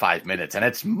them for 5 minutes and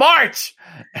it's March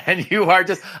and you are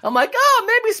just, I'm like, oh,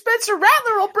 maybe Spencer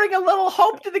Rattler will bring a little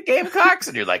hope to the Gamecocks.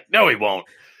 And you're like, no, he won't.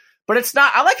 But it's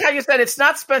not, I like how you said it's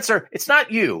not Spencer. It's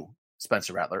not you,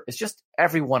 Spencer Rattler. It's just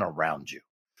everyone around you.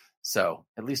 So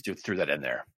at least you threw that in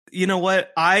there. You know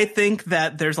what? I think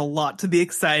that there's a lot to be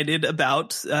excited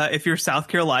about if you're South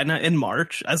Carolina in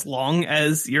March, as long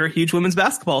as you're a huge women's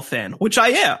basketball fan, which I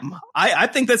am. I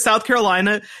think that South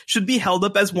Carolina should be held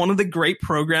up as one of the great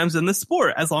programs in the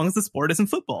sport, as long as the sport isn't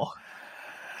football.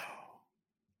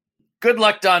 Good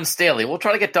luck, Dawn Staley. We'll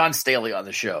try to get Dawn Staley on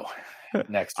the show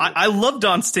next week. I love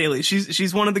Dawn Staley.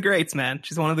 She's one of the greats, man.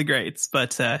 She's one of the greats.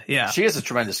 But yeah, she is a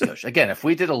tremendous coach. Again, if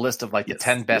we did a list of like the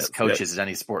 10 best coaches in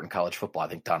any sport in college football, I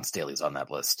think Dawn Staley's on that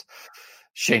list.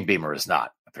 Shane Beamer is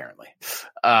not, apparently.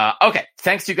 Okay,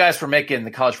 thanks to you guys for making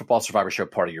the College Football Survivor Show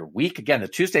part of your week. Again, the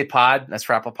Tuesday pod. That's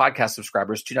for Apple Podcast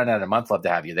subscribers. $2.99 a month. Love to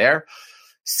have you there.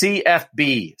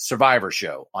 CFB Survivor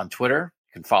Show on Twitter.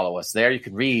 You can follow us there. You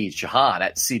can read Shahan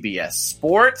at CBS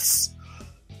Sports.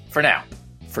 For now.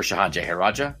 For Shahan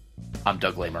Jeharaja, I'm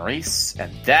Doug Maurice,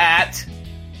 and that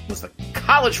was the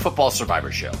College Football Survivor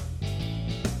Show.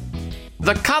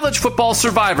 The College Football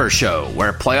Survivor Show,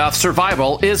 where playoff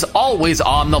survival is always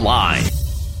on the line.